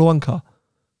 laps in a Formula 1 car.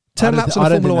 10 laps in a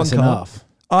Formula 1 car. Enough.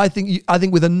 I think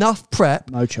with enough prep,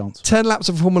 No chance. 10 laps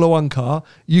of a Formula 1 car,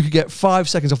 you could get 5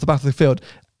 seconds off the back of the field.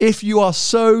 If you are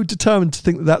so determined to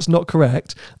think that that's not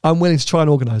correct, I'm willing to try and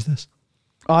organise this.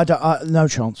 No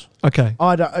chance. Okay.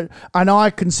 I don't, and I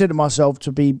consider myself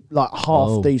to be like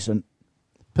half decent.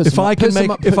 If I can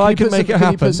make it Can you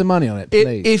happen, put some money on it,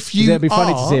 please? if you it'd be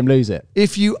funny to see him lose it.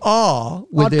 If you are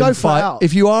within go flat 5, out.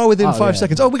 if you are within Oh, 5 yeah.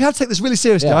 seconds, we have to take this really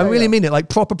seriously. Yeah. I really mean it, like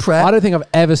proper prep. I don't think I've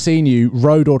ever seen you,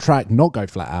 road or track, not go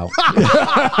flat out.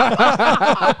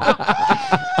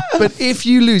 But if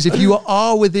you lose, if you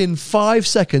are within 5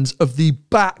 seconds of the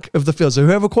back of the field, so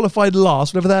whoever qualified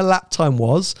last, whatever their lap time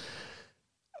was,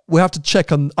 we have to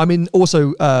check on. I mean,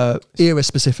 also era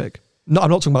specific. No,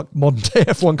 I'm not talking about modern day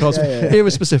F1 cars.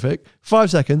 Era specific. 5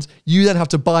 seconds. You then have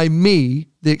to buy me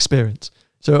the experience.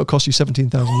 So it'll cost you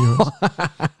 17,000 euros.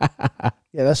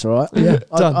 Yeah, that's all right. Yeah,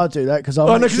 Done. I'll do that because Oh,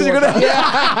 no, because you're going to...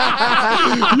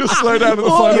 You'll slow down at the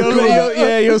final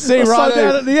corner. You'll see right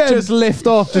down at the end. Just lift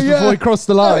off just before he crossed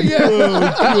the line.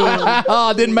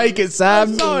 I didn't make it,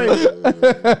 Sam. Sorry.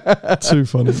 Too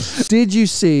funny. Did you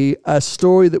see a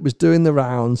story that was doing the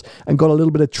rounds and got a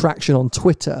little bit of traction on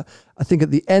Twitter, I think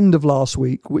at the end of last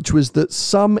week, which was that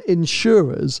some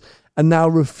insurers are now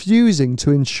refusing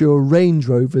to insure Range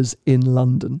Rovers in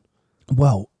London?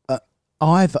 Well,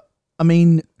 I've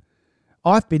been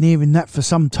hearing that for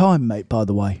some time, mate, by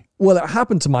the way. Well, it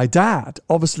happened to my dad.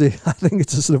 Obviously, I think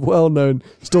it's a sort of well-known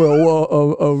story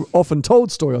or often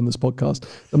told story on this podcast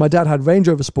that my dad had Range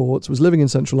Rover Sports, was living in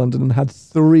central London and had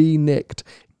 3 nicked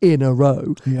in a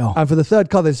row. Yeah. And for the third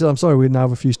car, they said, I'm sorry, we now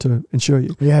refuse to insure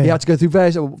you. Yeah, He yeah. had to go through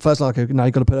various, first like, now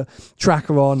you've got to put a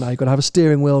tracker on, now you've got to have a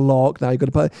steering wheel lock, now you've got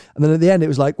to put, and then at the end it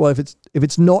was like, well, if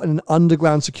it's not in an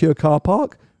underground secure car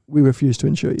park, we refuse to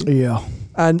insure you. Yeah.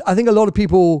 And I think a lot of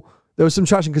people, there was some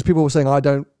traction because people were saying, I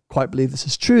don't quite believe this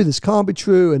is true, this can't be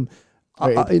true. And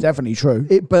It's definitely true.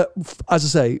 but as I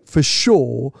say, for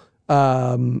sure,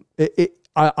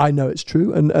 I know it's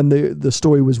true, and the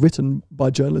story was written by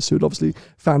journalists who had obviously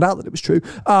found out that it was true.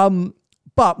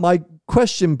 But my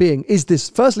question being, is this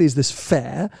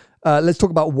fair? Let's talk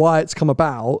about why it's come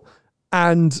about,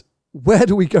 and where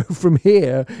do we go from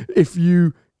here if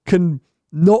you can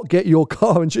not get your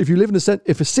car insured? If you live in a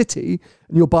city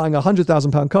and you're buying a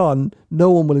 £100,000 car and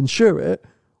no one will insure it,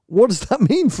 what does that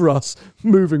mean for us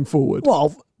moving forward?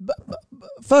 Well,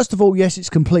 first of all, yes, it's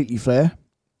completely fair.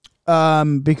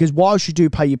 Because whilst you do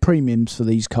pay your premiums for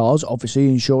these cars, obviously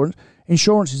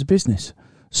insurance is a business.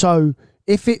 So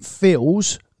if it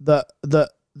feels that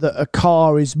a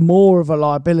car is more of a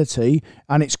liability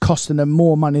and it's costing them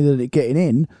more money than it getting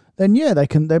in, then yeah,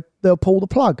 they'll pull the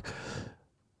plug.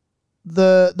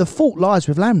 The fault lies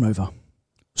with Land Rover.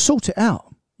 sort it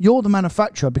out. You're the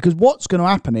manufacturer, because what's going to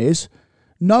happen is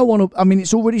no one will, I mean,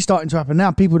 it's already starting to happen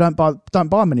now. People don't buy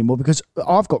them anymore, because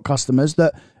I've got customers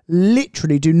that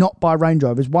literally do not buy Range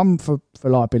Rovers, one for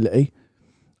liability,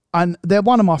 and they're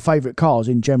one of my favourite cars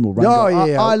in general. Range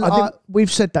Rover. I think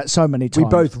we've said that so many times. we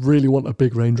both really want a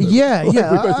big Range Rover. Yeah,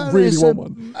 yeah. We both really want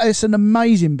one. It's an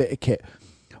amazing bit of kit.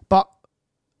 But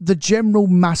the general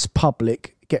mass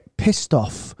public get pissed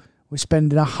off. We're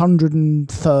spending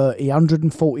 130,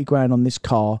 140 grand on this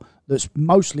car that's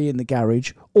mostly in the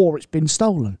garage, or it's been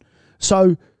stolen.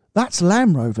 So that's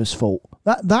Land Rover's fault.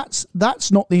 That's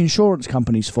not the insurance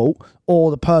company's fault or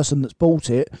the person that's bought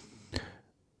it.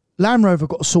 Land Rover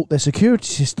got to sort their security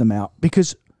system out,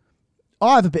 because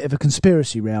I have a bit of a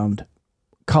conspiracy round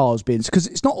cars being, because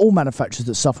it's not all manufacturers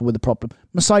that suffer with the problem.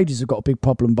 Mercedes have got a big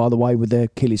problem, by the way, with their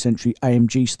keyless entry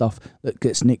AMG stuff that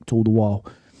gets nicked all the while.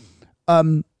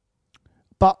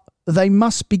 But they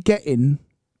must be getting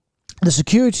the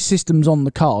security systems on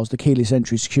the cars, the keyless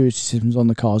entry security systems on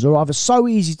the cars, are either so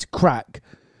easy to crack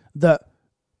that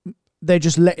they're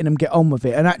just letting them get on with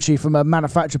it. And actually, from a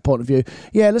manufacturer point of view,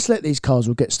 yeah, let's let these cars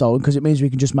all get stolen, because it means we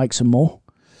can just make some more.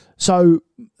 So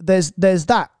there's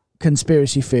that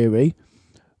conspiracy theory.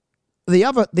 The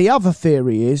other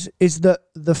theory is that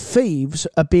the thieves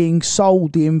are being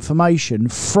sold the information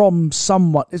from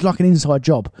someone. It's like an inside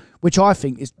job, which I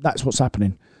think that's what's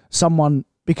happening. Someone,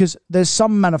 because there's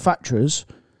some manufacturers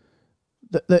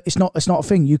that it's not a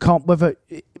thing. You can't, whether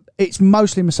it's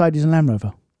mostly Mercedes and Land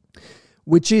Rover.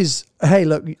 Which is, hey,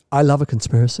 look, I love a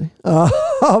conspiracy.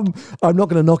 I'm not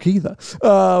going to knock either.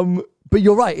 But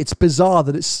you're right. It's bizarre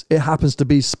that it happens to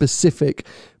be specific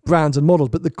brands and models.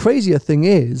 But the crazier thing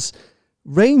is,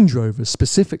 Range Rovers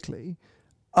specifically,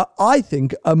 I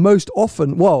think are most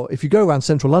often, well, if you go around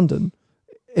central London,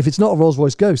 if it's not a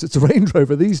Rolls-Royce Ghost, it's a Range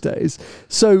Rover these days.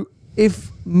 So if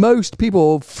most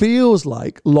people feels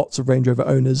like lots of Range Rover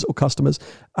owners or customers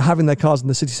are having their cars in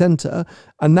the city centre,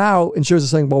 and now insurers are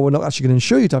saying, well, we're not actually going to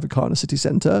insure you to have a car in a city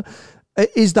centre,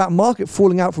 is that market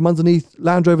falling out from underneath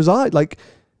Land Rover's eye? Like,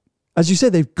 as you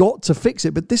said, they've got to fix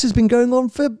it, but this has been going on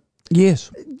for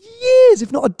years,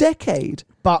 if not a decade.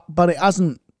 But it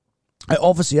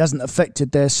obviously hasn't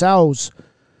affected their sales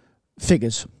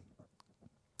figures.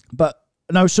 But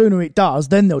no sooner it does,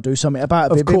 then they'll do something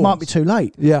about it. But it might be too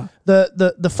late. Yeah.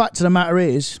 The fact of the matter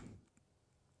is,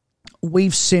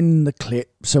 we've seen the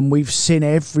clips and we've seen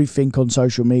everything on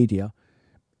social media.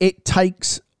 It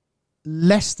takes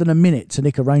less than a minute to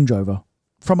nick a Range Rover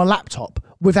from a laptop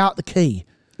without the key.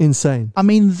 Insane. I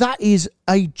mean, that is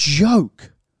a joke.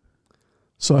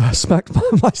 So I smacked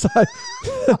my side.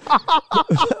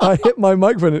 I hit my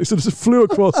microphone and it sort of flew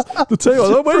across the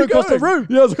table. Like, where are you across going? the room.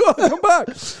 Yeah, I was like, oh, come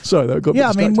back. Sorry, that got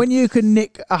I mean, when you can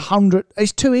nick 100,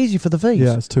 it's too easy for the thieves.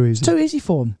 Yeah, it's too easy. It's too easy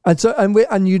for them. And so,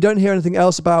 and you don't hear anything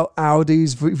else about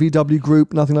Audi's VW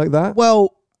Group, nothing like that?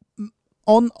 Well,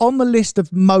 on the list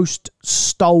of most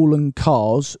stolen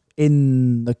cars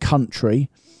in the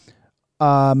country,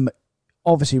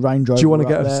 obviously Range Rover. Do you want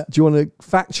to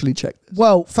factually check this?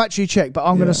 Well, factually check, but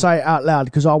I'm going to say it out loud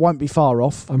because I won't be far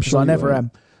off. I'm sure I never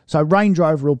am. So Range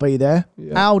Rover will be there.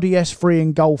 Yeah. Audi S3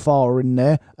 and Golf R are in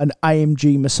there, and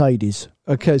AMG Mercedes.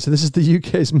 Okay, so this is the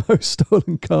UK's most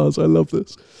stolen cars. I love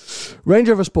this. Range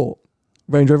Rover Sport,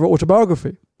 Range Rover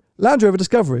Autobiography, Land Rover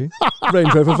Discovery,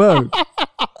 Range Rover Vogue,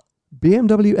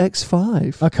 BMW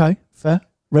X5. Okay, fair.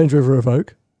 Range Rover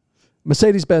Evoque,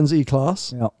 Mercedes-Benz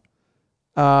E-Class. Yep.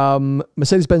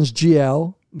 Mercedes-Benz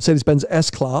GL, Mercedes-Benz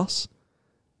S-Class,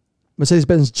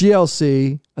 Mercedes-Benz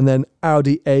GLC, and then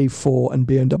Audi A4 and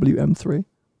BMW M3.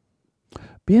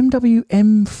 BMW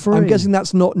M3. I'm guessing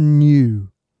that's not new.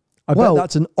 I bet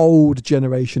that's an old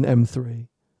generation M3.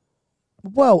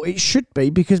 Well, it should be,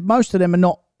 because most of them are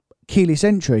not keyless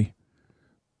entry.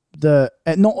 Not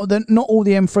all the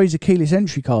M3s are keyless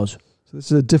entry cars. So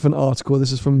this is a different article.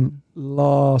 This is from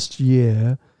last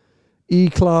year.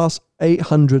 E-Class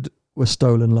 800 were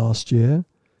stolen last year.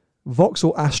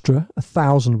 Vauxhall Astra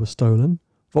 1,000 were stolen.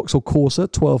 Vauxhall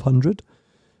Corsa 1,200.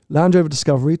 Land Rover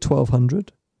Discovery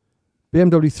 1,200.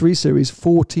 BMW 3 Series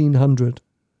 1,400.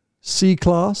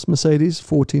 C-Class Mercedes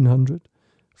 1,400.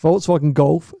 Volkswagen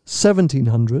Golf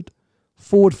 1,700.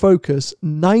 Ford Focus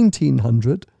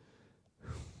 1,900.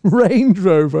 Range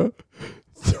Rover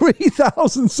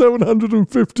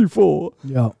 3,754.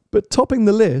 Yeah. But topping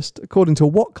the list, according to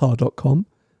whatcar.com,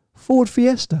 Ford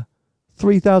Fiesta,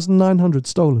 3,900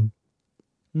 stolen.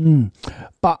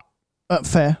 But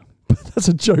fair. That's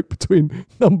a joke between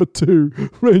number 2,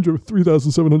 Range Rover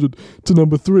 3,700, to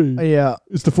number 3. Yeah.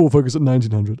 It's the Ford Focus at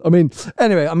 1,900.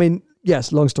 Anyway,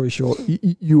 yes, long story short,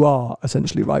 you are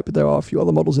essentially right, but there are a few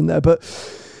other models in there. But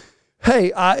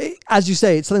Hey, as you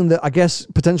say, it's something that I guess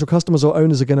potential customers or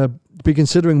owners are going to be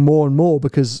considering more and more,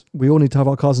 because we all need to have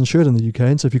our cars insured in the UK.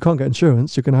 And so if you can't get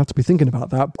insurance, you're going to have to be thinking about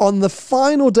that. On the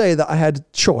final day that I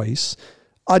had choice,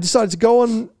 I decided to go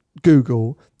on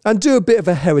Google and do a bit of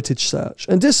a heritage search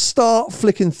and just start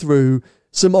flicking through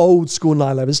some old school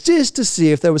 911s just to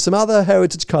see if there were some other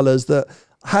heritage colours that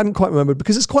I hadn't quite remembered,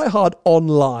 because it's quite hard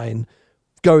online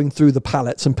going through the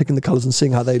palettes and picking the colours and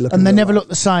seeing how they look. And they never look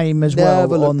the same as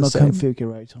well on the same.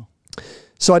 configurator.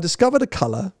 So I discovered a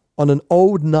colour on an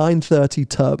old 930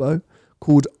 Turbo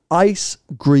called Ice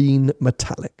Green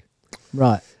Metallic.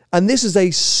 Right. And this is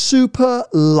a super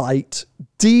light,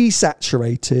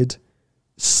 desaturated,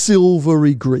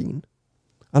 silvery green.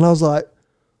 And I was like,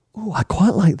 oh, I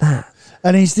quite like that.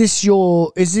 And is this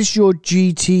your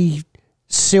GT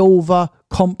silver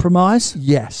compromise?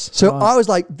 Yes. So I was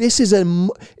like, this is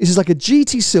like a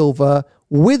GT silver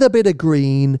with a bit of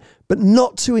green, but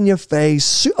not too in your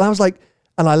face. And I was like,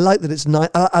 and I like that it's nice.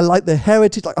 I like the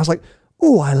heritage. Like, I was like,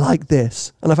 oh, I like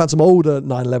this. And I found some older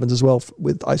 911s as well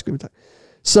with ice cream metallic.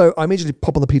 So I immediately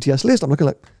pop on the PTS list. I'm looking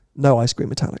like, no ice cream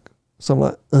metallic. So I'm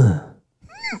like, ugh.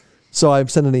 So I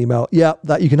sent an email. Yeah,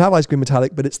 that you can have ice cream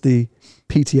metallic, but it's the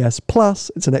PTS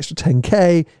Plus. It's an extra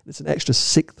 10K. It's an extra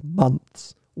 6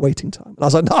 months waiting time. And I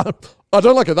was like, no, I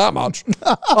don't like it that much.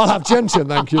 I'll have Gentian,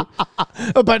 thank you.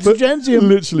 But Gentian.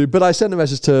 Literally. But I sent a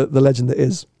message to the legend that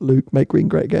is Luke, make green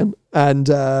great again, and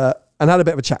had a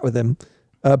bit of a chat with him.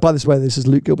 By this way, this is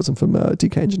Luke Gilbertson from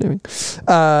DK Engineering.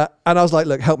 And I was like,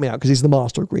 look, help me out, because he's the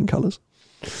master of green colours.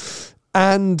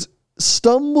 And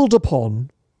stumbled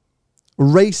upon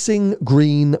Racing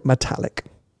Green Metallic.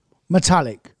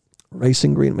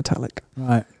 Racing Green Metallic.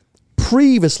 Right.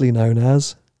 Previously known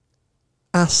as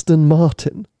Aston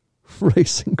Martin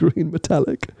Racing Green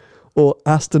Metallic, or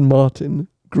Aston Martin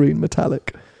Green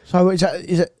Metallic. So is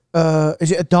it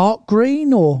a dark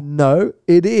green or? No,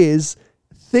 it is.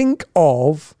 Think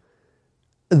of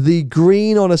the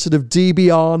green on a sort of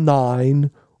DBR9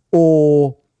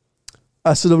 or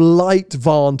a sort of light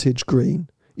Vantage green.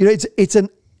 You know,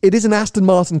 it is an Aston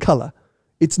Martin colour.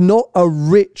 It's not a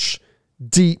rich,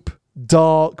 deep,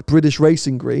 dark British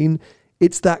racing green.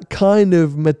 It's that kind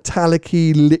of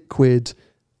metallic-y liquid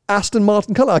Aston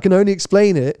Martin colour. I can only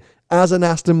explain it as an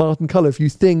Aston Martin colour. If you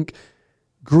think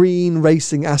green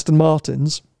racing Aston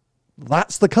Martins,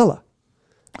 that's the colour.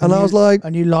 And I was like...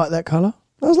 And you like that colour?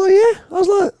 I was like, yeah. I was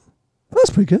like, that's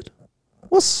pretty good.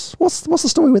 What's the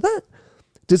story with that?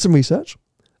 Did some research.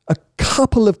 A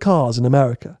couple of cars in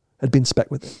America had been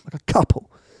spec'd with it. Like a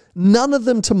couple. None of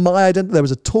them to my identity. There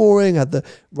was a Touring, had the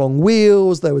wrong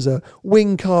wheels. There was a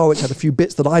wing car, which had a few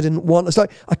bits that I didn't want. It's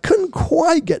like, I couldn't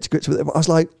quite get to grips with it. But I was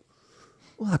like,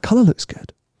 well, that colour looks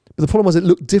good. But the problem was it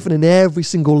looked different in every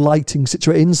single lighting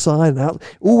situation, inside and out.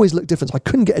 It always looked different. So I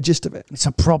couldn't get a gist of it. It's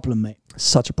a problem, mate.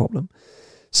 Such a problem.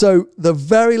 So the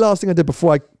very last thing I did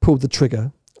before I pulled the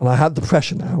trigger, and I had the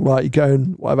pressure now, right, you go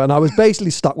and whatever, and I was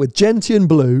basically stuck with Gentian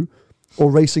Blue or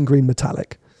Racing Green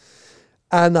Metallic.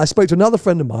 And I spoke to another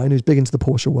friend of mine who's big into the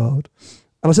Porsche world.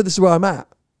 And I said, this is where I'm at.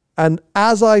 And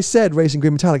as I said Racing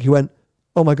Green Metallic, he went,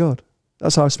 oh my God,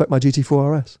 that's how I spec my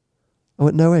GT4 RS. I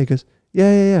went, no way. He goes,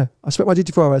 yeah. I spec my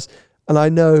GT4 RS. And I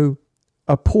know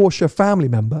a Porsche family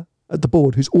member at the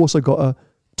board who's also got a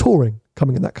Touring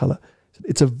coming in that colour.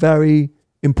 It's a very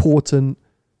important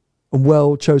and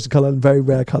well-chosen colour and very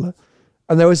rare colour.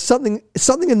 And there was something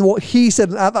in what he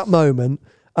said at that moment.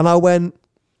 And I went,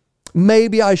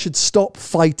 maybe I should stop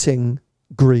fighting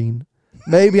green.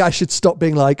 Maybe I should stop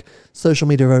being like, social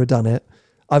media have overdone it.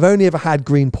 I've only ever had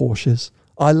green Porsches.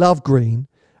 I love green.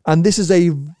 And this is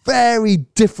a very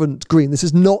different green. This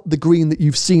is not the green that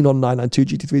you've seen on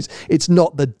 992 GT3s. It's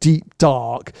not the deep,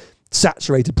 dark,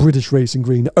 saturated British racing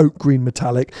green, oak green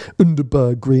metallic,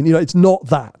 Underberg green. You know, it's not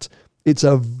that. It's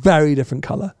a very different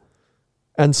colour.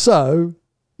 And so,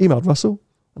 emailed Russell.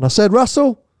 And I said,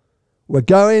 Russell, we're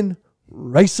going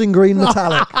Racing Green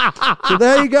Metallic. So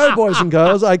there you go, boys and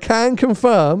girls. I can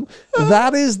confirm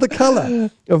that is the colour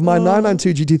of my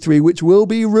 992 GT3, which will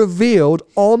be revealed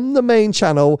on the main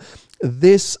channel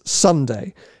this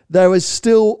Sunday. There is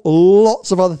still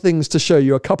lots of other things to show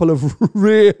you. A couple of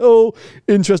real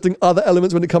interesting other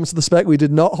elements when it comes to the spec. We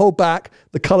did not hold back.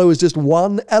 The colour was just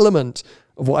one element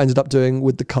of what I ended up doing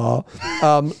with the car.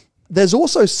 There's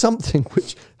also something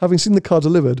which, having seen the car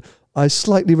delivered, I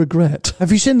slightly regret.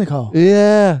 Have you seen the car?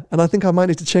 Yeah, and I think I might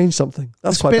need to change something.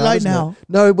 That's it's quite a bit bad, late isn't now. It?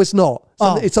 No, it was not.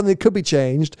 Oh. It's something that could be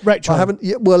changed. Retro. I haven't.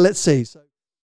 Yeah, well, let's see. So.